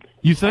moment.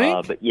 You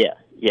think? But yeah.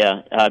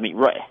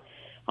 Right.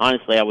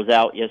 Honestly, I was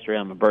out yesterday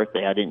on my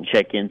birthday. I didn't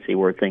check in, see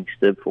where things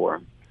stood for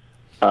him.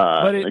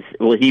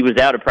 He was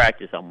out of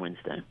practice on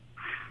Wednesday.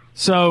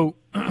 So,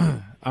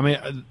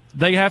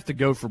 they have to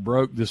go for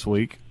broke this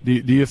week. Do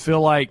you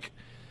feel like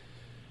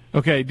 –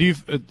 okay, do you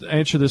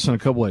answer this in a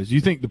couple ways. Do you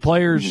think the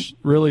players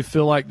really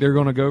feel like they're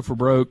going to go for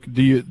broke?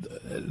 The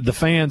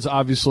fans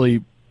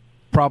obviously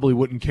probably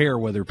wouldn't care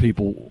whether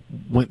people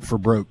went for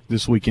broke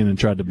this weekend and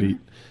tried to beat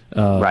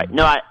right.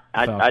 No,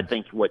 I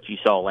think what you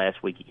saw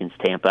last week against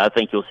Tampa, I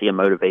think you'll see a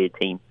motivated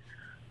team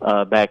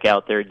back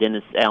out there.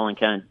 Dennis Allen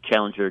kind of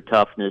challenged their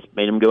toughness,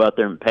 made them go out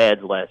there in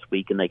pads last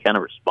week, and they kind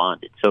of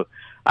responded. So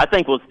I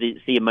think we'll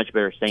see a much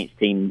better Saints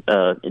team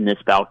in this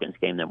Falcons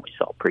game than we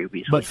saw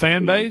previously. But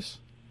fan base?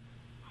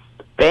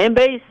 Fan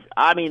base?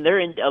 A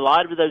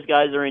lot of those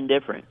guys are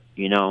indifferent,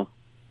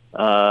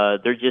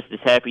 They're just as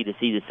happy to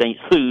see the Saints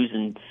lose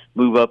and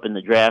move up in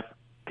the draft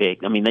pick.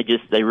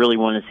 They really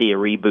want to see a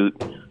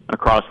reboot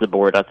across the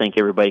board. I think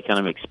everybody kind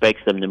of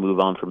expects them to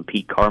move on from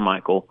Pete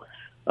Carmichael,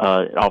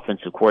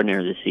 offensive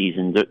coordinator this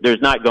season.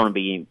 There's not going to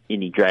be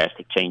any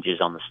drastic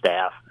changes on the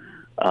staff.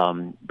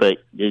 But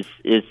it's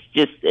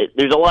just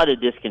there's a lot of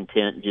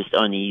discontent, just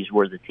unease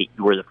where the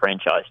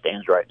franchise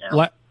stands right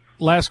now.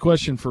 Last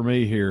question for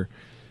me here: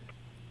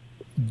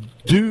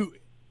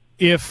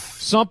 if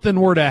something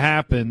were to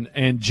happen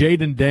and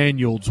Jaden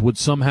Daniels would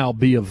somehow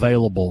be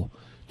available,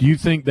 do you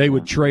think they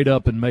would trade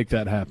up and make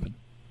that happen?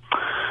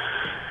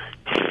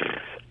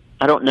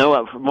 I don't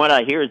know. From what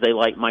I hear is they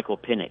like Michael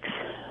Penix.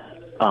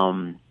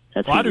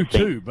 I do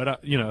too,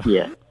 but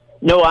Yeah.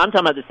 No, I'm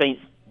talking about the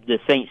Saints. The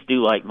Saints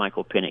do like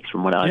Michael Penix,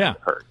 from what I've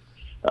heard.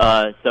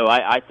 So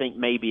I think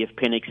maybe if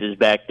Penix is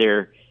back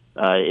there,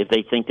 if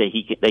they think that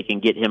they can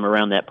get him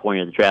around that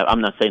point of the draft.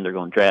 I'm not saying they're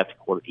going to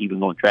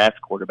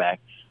draft quarterback,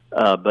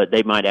 but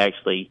they might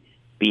actually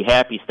be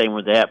happy staying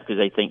with that because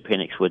they think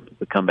Penix would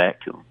come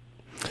back to them.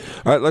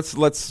 All right,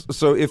 let's.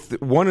 So if the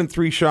 1 in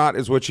 3 shot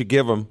is what you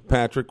give them,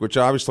 Patrick, which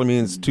obviously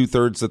means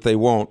 2/3 that they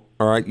won't.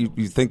 All right,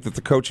 you think that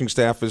the coaching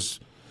staff is,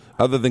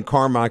 other than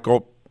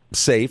Carmichael,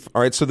 safe.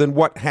 All right, so then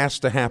what has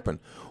to happen?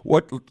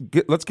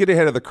 Let's get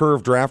ahead of the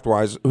curve draft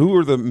wise. Who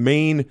are the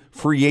main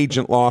free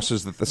agent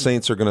losses that the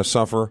Saints are going to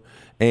suffer,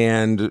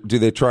 and do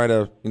they try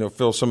to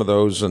fill some of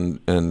those and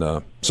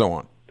so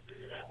on?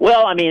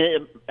 Well, I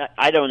mean,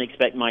 I don't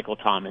expect Michael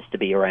Thomas to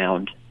be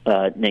around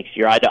next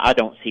year. I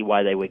don't see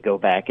why they would go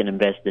back and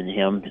invest in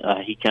him.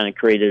 He kind of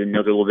created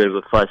another little bit of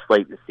a fuss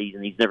late in the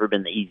season. He's never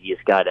been the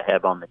easiest guy to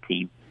have on the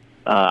team.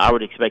 I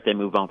would expect they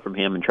move on from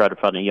him and try to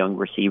find a young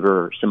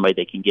receiver or somebody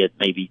they can get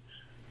maybe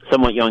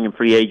somewhat young in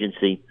free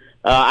agency.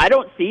 I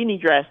don't see any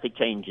drastic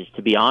changes,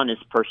 to be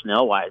honest,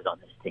 personnel-wise on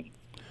this team.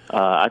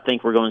 I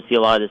think we're going to see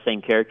a lot of the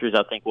same characters.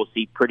 I think we'll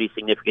see pretty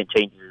significant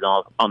changes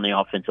on the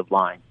offensive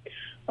line.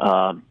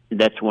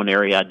 That's one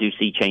area I do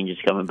see changes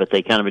coming, but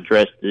they kind of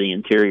addressed the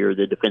interior of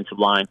the defensive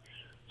line.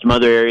 Some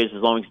other areas,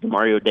 as long as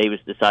DeMario Davis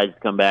decides to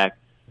come back,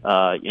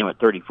 at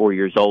 34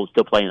 years old,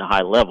 still playing at a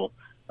high level,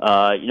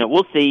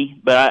 we'll see.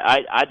 But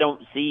I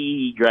don't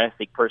see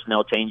drastic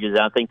personnel changes.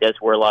 I think that's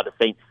where a lot of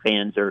Saints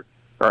fans are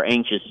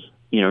anxious,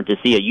 to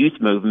see a youth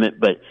movement.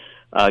 But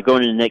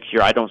going into next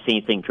year, I don't see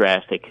anything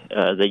drastic.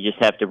 They just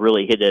have to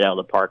really hit it out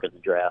of the park in the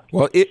draft.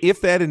 Well, if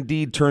that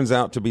indeed turns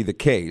out to be the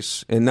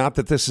case, and not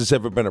that this has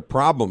ever been a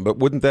problem, but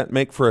wouldn't that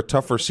make for a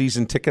tougher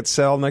season ticket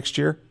sell next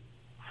year?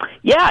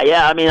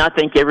 Yeah. I mean, I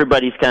think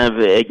everybody's kind of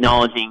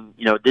acknowledging,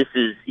 this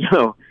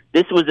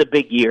was a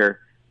big year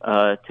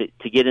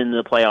to get into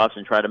the playoffs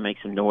and try to make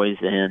some noise,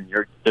 and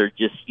they're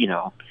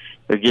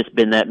just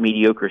been that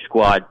mediocre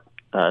squad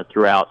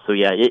throughout. So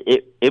yeah,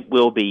 it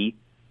will be.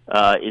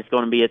 It's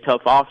going to be a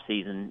tough off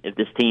season if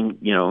this team,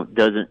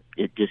 doesn't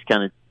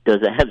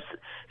have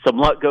some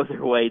luck go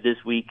their way this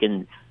week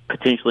and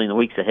potentially in the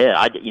weeks ahead.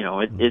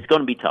 It's going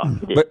to be tough.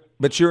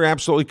 But you're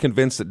absolutely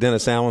convinced that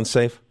Dennis Allen's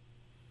safe?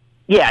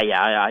 Yeah.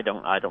 I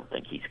don't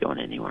think he's going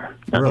anywhere.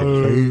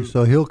 Really?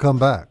 So he'll come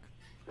back.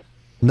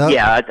 No,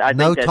 I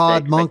no think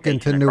Todd Monken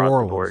to New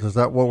Orleans. Is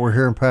that what we're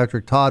hearing,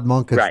 Patrick? Todd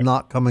Monken's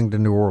not coming to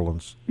New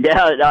Orleans.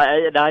 Yeah,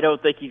 I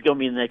don't think he's going to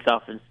be the next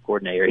offensive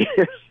coordinator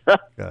either.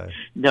 Okay.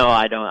 No,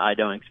 I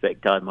don't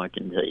expect Todd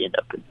Monken to end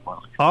up in New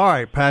Orleans. All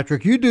right,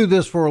 Patrick, you do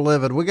this for a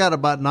living. We got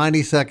about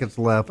 90 seconds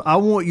left. I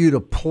want you to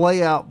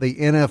play out the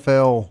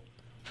NFL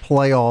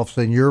playoffs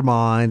in your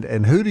mind,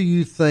 and who do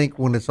you think,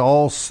 when it's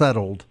all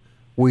settled,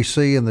 we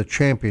see in the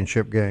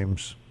championship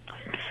games?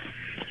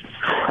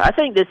 I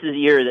think this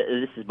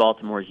is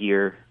Baltimore's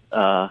year.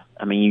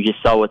 You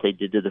just saw what they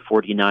did to the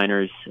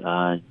 49ers,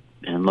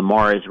 and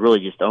Lamar has really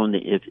just owned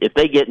if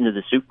they get into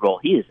the Super Bowl,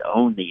 he has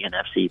owned the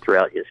NFC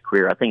throughout his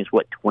career. I think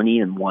it's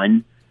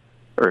 20-1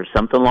 or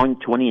something along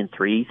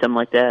 20-3, something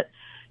like that,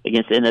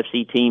 against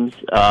NFC teams.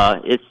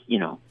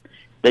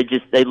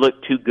 They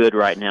look too good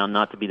right now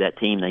not to be that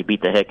team. They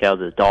beat the heck out of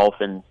the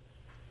Dolphins.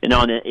 And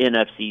on the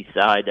NFC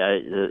side,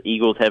 the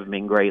Eagles haven't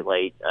been great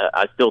late.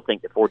 I still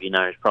think the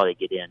 49ers probably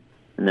get in,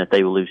 and that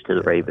they will lose to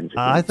the Ravens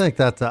again. I think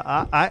that's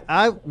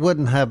I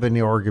wouldn't have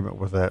any argument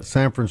with that.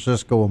 San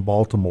Francisco and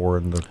Baltimore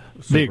in the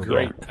Super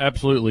Bowl.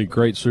 Absolutely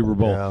great Super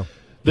Bowl.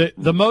 Yeah.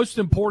 The most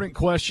important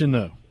question,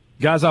 though,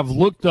 guys, I've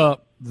looked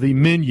up the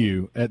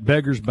menu at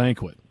Beggar's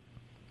Banquet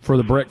for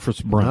the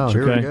breakfast brunch. Oh,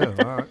 here we go.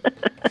 All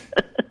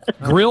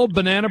right. Grilled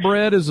banana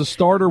bread is a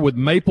starter with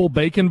maple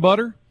bacon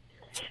butter.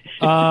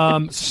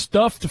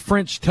 Stuffed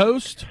French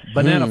toast,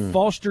 banana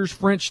Foster's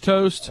French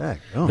toast.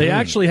 They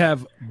actually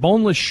have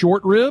boneless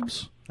short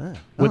ribs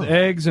with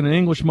eggs and an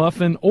English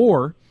muffin,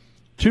 or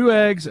 2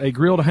 eggs, a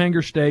grilled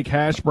hanger steak,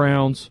 hash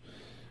browns,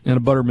 and a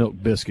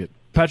buttermilk biscuit.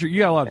 Patrick, you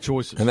got a lot of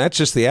choices. And that's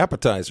just the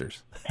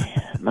appetizers.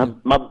 My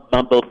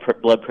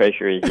blood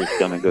pressure is just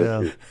going to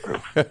go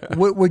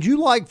through. Would you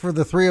like for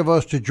the three of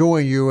us to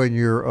join you and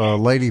your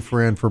lady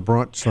friend for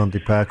brunch Sunday,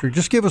 Patrick?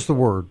 Just give us the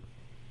word.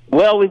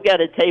 Well, we've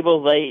got a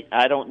table late.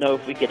 I don't know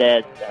if we could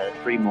add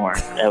 3 more.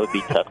 That would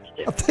be tough to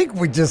do. I think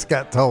we just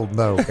got told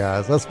no,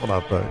 guys. That's what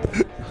I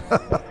think.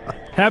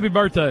 Happy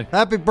birthday.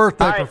 Happy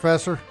birthday, right.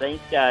 Professor.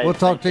 Thanks, guys. We'll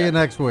talk to you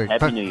next week.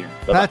 Happy New Year.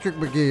 Bye-bye. Patrick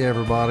Magee,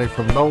 everybody,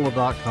 from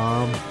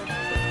NOLA.com.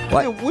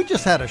 We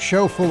just had a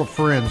show full of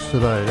friends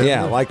today.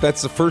 Yeah, like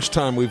that's the first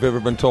time we've ever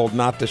been told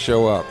not to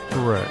show up.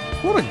 Correct.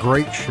 What a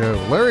great show.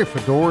 Larry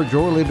Fedora,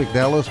 Joye-Lee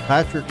McNelis,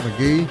 Patrick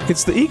Magee.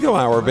 It's the Eagle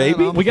Hour,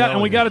 baby. We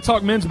got to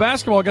talk men's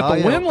basketball. Got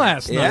the win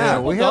last night. Yeah,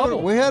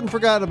 we hadn't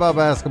forgotten about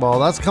basketball.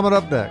 That's coming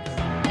up next.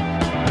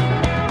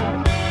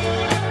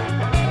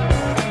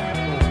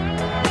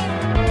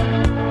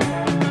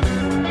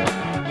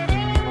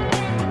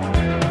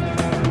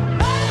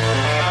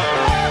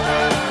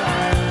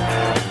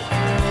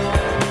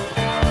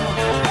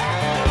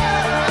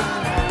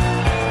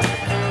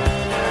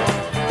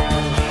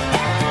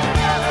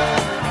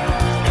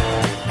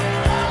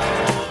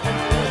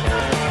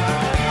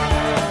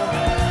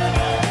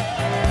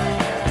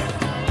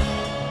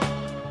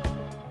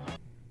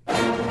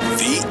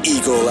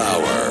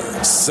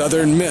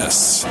 Southern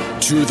Miss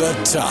to the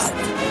top.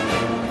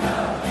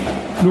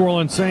 New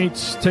Orleans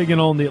Saints taking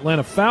on the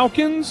Atlanta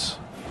Falcons.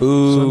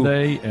 Ooh.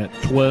 Sunday at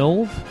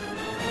 12.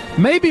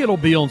 Maybe it'll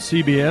be on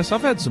CBS.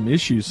 I've had some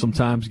issues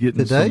sometimes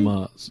getting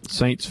some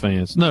Saints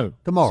fans. No,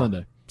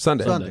 tomorrow.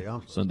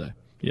 Sunday.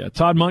 Yeah,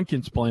 Todd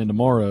Monken's playing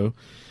tomorrow.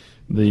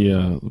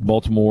 The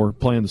Baltimore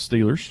playing the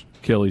Steelers.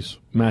 Kelly's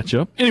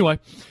matchup. Anyway,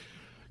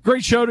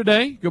 great show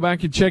today. Go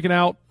back and check it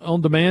out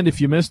on demand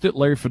if you missed it.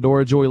 Larry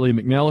Fedora, Joye-Lee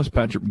McNelis,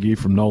 Patrick Magee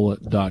from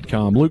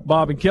NOLA.com. Luke,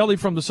 Bob, and Kelly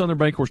from the Southern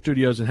Bancorp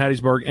Studios in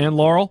Hattiesburg, and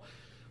Laurel.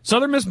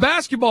 Southern Miss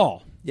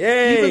basketball.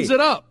 Yay! Evens it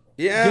up.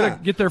 Yeah.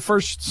 Get their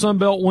first Sun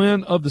Belt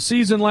win of the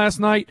season last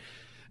night.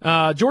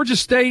 Georgia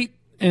State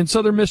and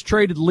Southern Miss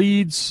traded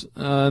leads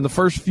in the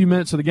first few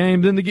minutes of the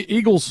game. Then the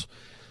Eagles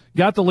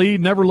got the lead,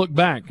 never looked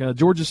back.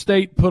 Georgia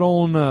State put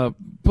on a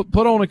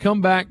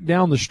comeback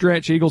down the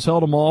stretch. Eagles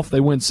held them off. They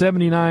win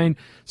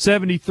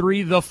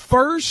 79-73. The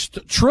first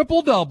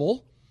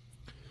triple-double.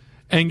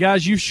 And,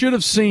 guys, you should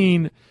have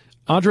seen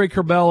Andre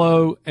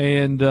Curbelo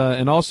and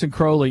Austin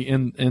Crowley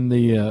in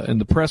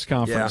the press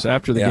conference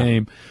after the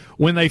game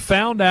when they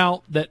found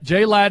out that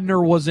Jay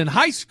Ladner was in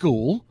high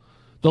school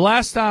the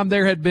last time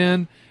there had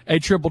been a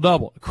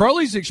triple-double.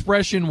 Crowley's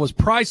expression was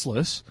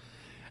priceless,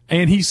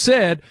 and he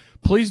said,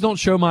 "Please don't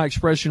show my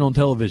expression on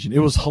television." It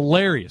was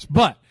hilarious.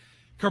 But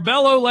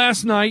Curbelo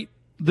last night,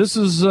 this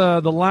is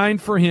the line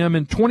for him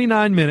in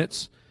 29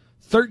 minutes,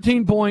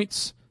 13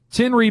 points,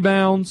 10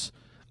 rebounds,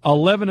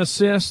 11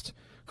 assists.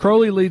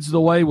 Crowley leads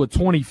the way with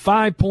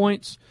 25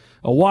 points.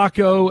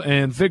 Owako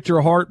and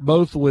Victor Hart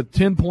both with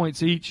 10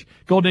 points each.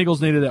 Golden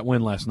Eagles needed that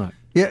win last night.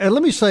 Yeah, and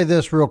let me say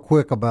this real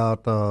quick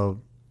about Curbelo.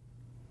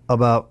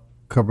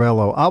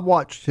 I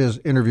watched his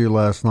interview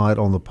last night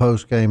on the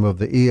post game of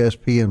the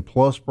ESPN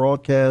Plus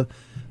broadcast.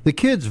 The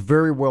kid's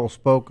very well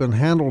spoken,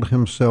 handled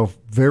himself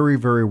very,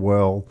 very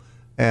well,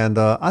 and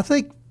I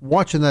think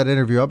watching that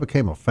interview, I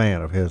became a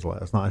fan of his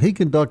last night. He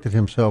conducted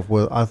himself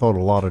with, I thought,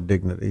 a lot of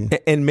dignity.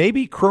 And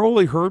maybe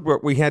Crowley heard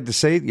what we had to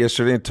say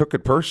yesterday and took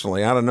it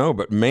personally. I don't know.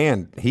 But,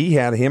 man, he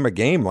had him a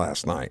game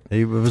last night.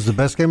 It was the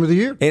best game of the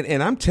year.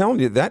 And I'm telling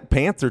you, that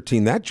Panther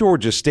team, that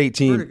Georgia State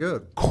team, pretty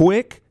good.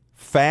 Quick,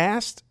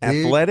 fast,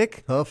 big,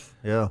 athletic. Tough,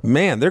 yeah.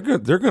 Man, they're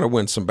going to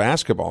win some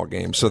basketball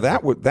games. So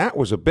that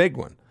was a big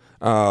one,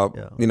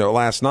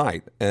 last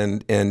night.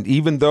 And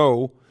even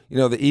though –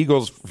 the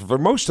Eagles, for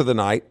most of the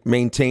night,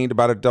 maintained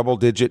about a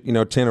double-digit, 10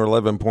 or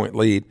 11-point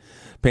lead.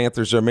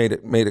 Panthers made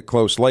it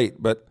close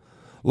late. But,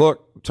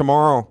 look,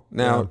 tomorrow,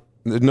 now,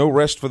 there's no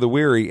rest for the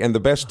weary, and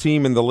the best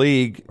team in the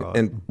league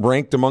and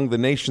ranked among the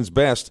nation's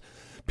best.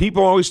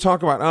 People always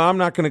talk about, I'm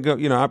not going to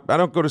go, I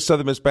don't go to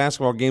Southern Miss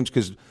basketball games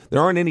because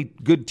there aren't any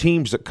good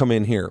teams that come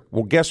in here.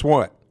 Well, guess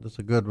what? That's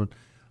a good one.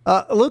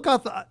 Luke,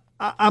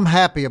 I'm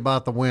happy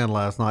about the win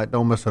last night.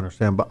 Don't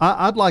misunderstand, but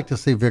I'd like to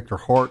see Victor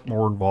Hart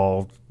more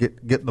involved,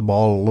 get the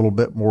ball a little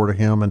bit more to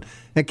him. And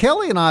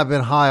Kelly and I have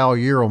been high all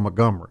year on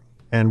Montgomery,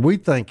 and we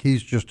think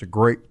he's just a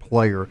great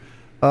player.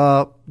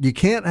 You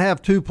can't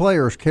have two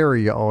players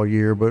carry you all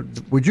year, but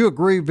would you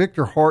agree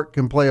Victor Hart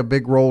can play a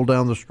big role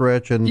down the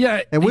stretch? And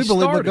we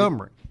believe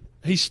Montgomery.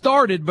 He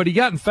started, but he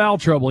got in foul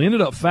trouble. He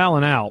ended up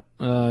fouling out.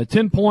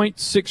 10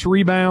 points, 6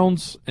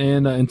 rebounds,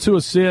 and 2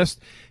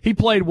 assists. He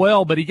played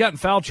well, but he got in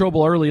foul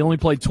trouble early. He only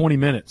played 20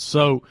 minutes.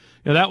 So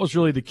that was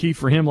really the key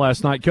for him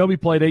last night. Kobe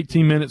played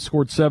 18 minutes,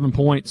 scored 7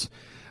 points.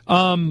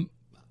 The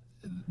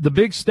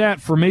big stat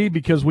for me,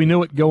 because we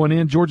knew it going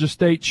in, Georgia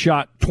State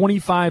shot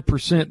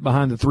 25%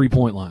 behind the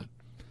three-point line.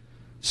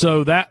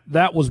 So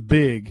that was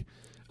big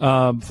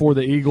for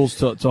the Eagles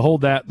to hold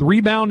that. The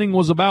rebounding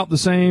was about the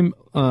same.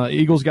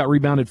 Eagles got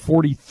rebounded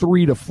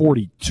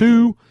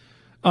 43-42.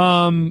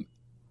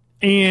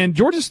 And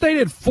Georgia State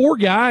had 4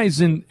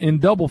 guys in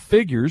double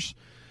figures,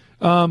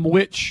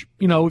 which,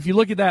 if you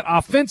look at that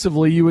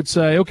offensively, you would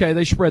say, okay,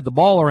 they spread the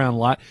ball around a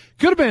lot.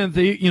 Could have been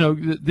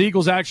the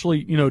Eagles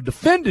actually,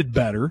 defended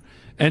better.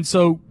 And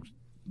so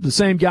the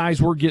same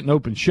guys were getting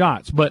open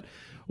shots. But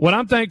what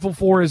I'm thankful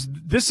for is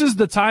this is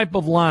the type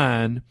of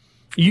line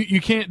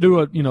you can't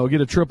do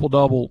get a triple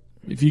double.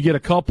 If you get a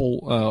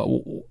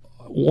couple,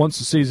 once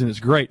a season, it's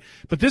great.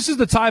 But this is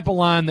the type of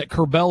line that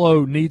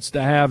Curbelo needs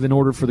to have in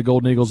order for the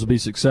Golden Eagles to be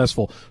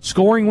successful.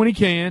 Scoring when he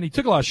can. He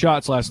took a lot of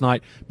shots last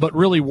night, but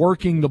really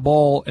working the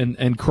ball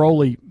and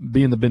Crowley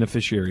being the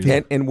beneficiary.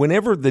 And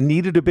whenever they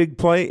needed a big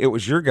play, it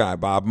was your guy,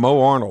 Bob,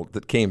 Mo Arnold,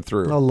 that came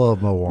through. I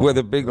love Mo Arnold. With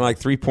a big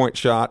 3-point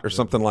shot or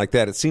something like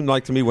that. It seemed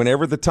like to me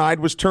whenever the tide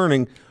was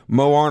turning,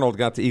 Mo Arnold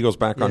got the Eagles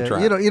back on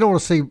track. You don't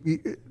want to see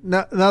 –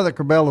 now that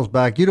Curbelo's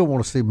back, you don't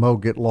want to see Mo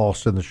get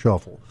lost in the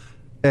shuffle.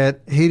 And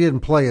he didn't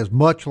play as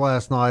much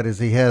last night as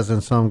he has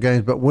in some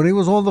games, but when he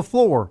was on the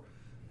floor,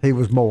 he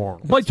was more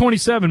Arnold. Played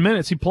 27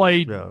 minutes. He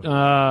played he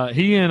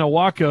and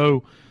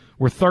Owako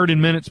were third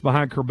in minutes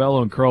behind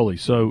Curbelo and Crowley.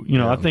 So,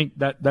 I think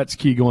that's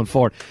key going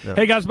forward. Yeah.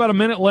 Hey, guys, about a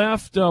minute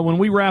left. When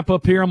we wrap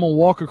up here, I'm going to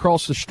walk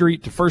across the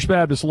street to First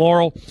Baptist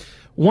Laurel.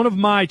 One of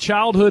my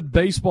childhood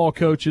baseball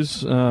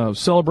coaches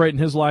celebrating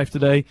his life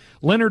today,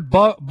 Leonard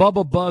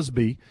Bubba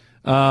Busby,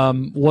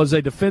 was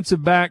a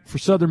defensive back for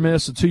Southern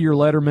Miss, a 2-year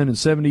letterman in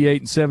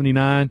 78 and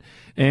 79,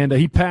 and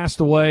he passed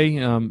away.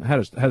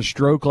 Had a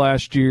stroke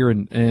last year,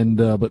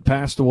 but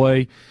passed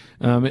away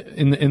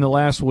in the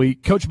last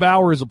week. Coach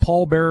Bauer is a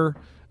pallbearer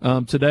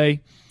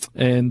today,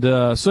 and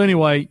so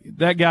anyway,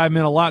 that guy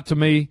meant a lot to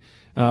me.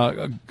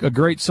 A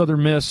great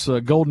Southern Miss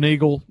Golden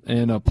Eagle,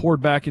 and poured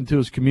back into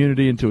his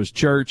community, into his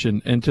church,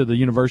 and to the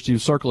University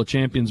of Circle of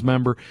Champions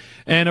member.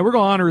 And we're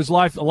going to honor his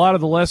life. A lot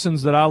of the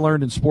lessons that I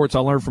learned in sports, I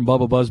learned from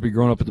Bubba Busby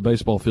growing up at the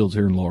baseball fields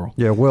here in Laurel.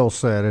 Yeah, well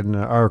said, and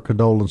our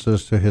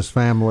condolences to his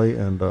family.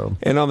 And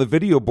on the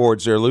video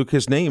boards there, Luke,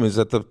 his name is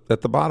at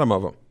the bottom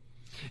of them.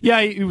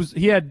 Yeah,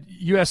 he had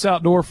U.S.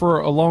 Outdoor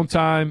for a long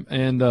time,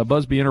 and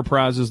Busby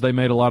Enterprises, they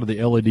made a lot of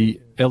the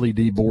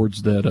LED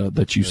boards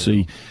that you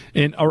see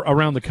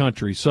around the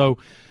country. So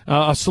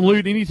a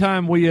salute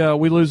anytime we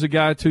lose a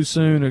guy too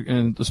soon,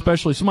 and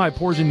especially somebody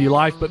pours into your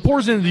life, but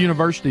pours into the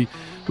university.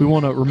 We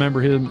want to remember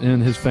him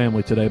and his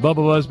family today. Bubba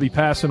Busby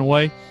passing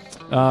away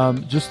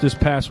just this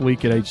past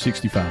week at age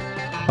 65.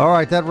 All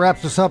right, that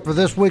wraps us up for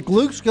this week.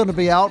 Luke's going to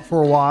be out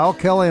for a while.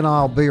 Kelly and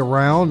I will be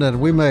around,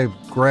 and we may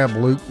grab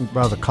Luke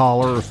by the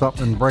collar or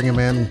something and bring him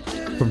in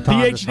from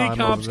time to time. PhD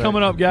comp's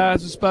coming up,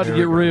 guys. It's about to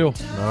get real.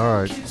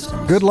 All right.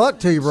 Good luck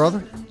to you,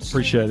 brother.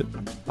 Appreciate it.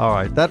 All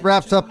right, that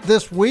wraps up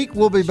this week.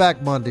 We'll be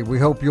back Monday. We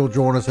hope you'll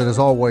join us, and as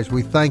always,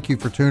 we thank you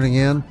for tuning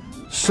in.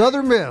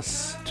 Southern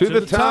Miss. To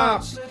the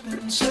top.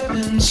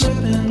 Sipping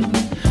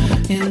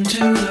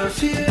into the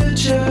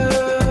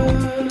future.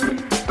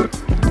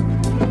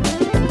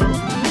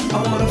 I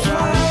wanna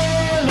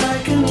fly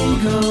like an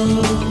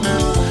eagle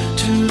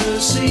to the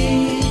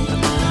sea.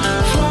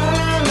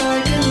 Fly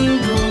like an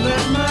eagle,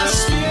 let my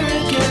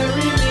spirit carry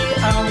me.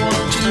 I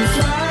want to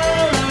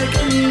fly like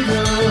an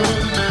eagle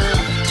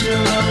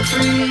till I'm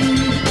free.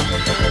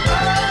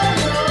 I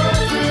go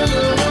through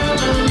the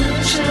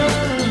revolution.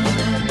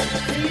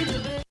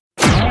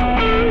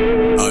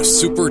 A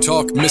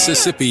SuperTalk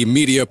Mississippi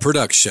Media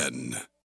production.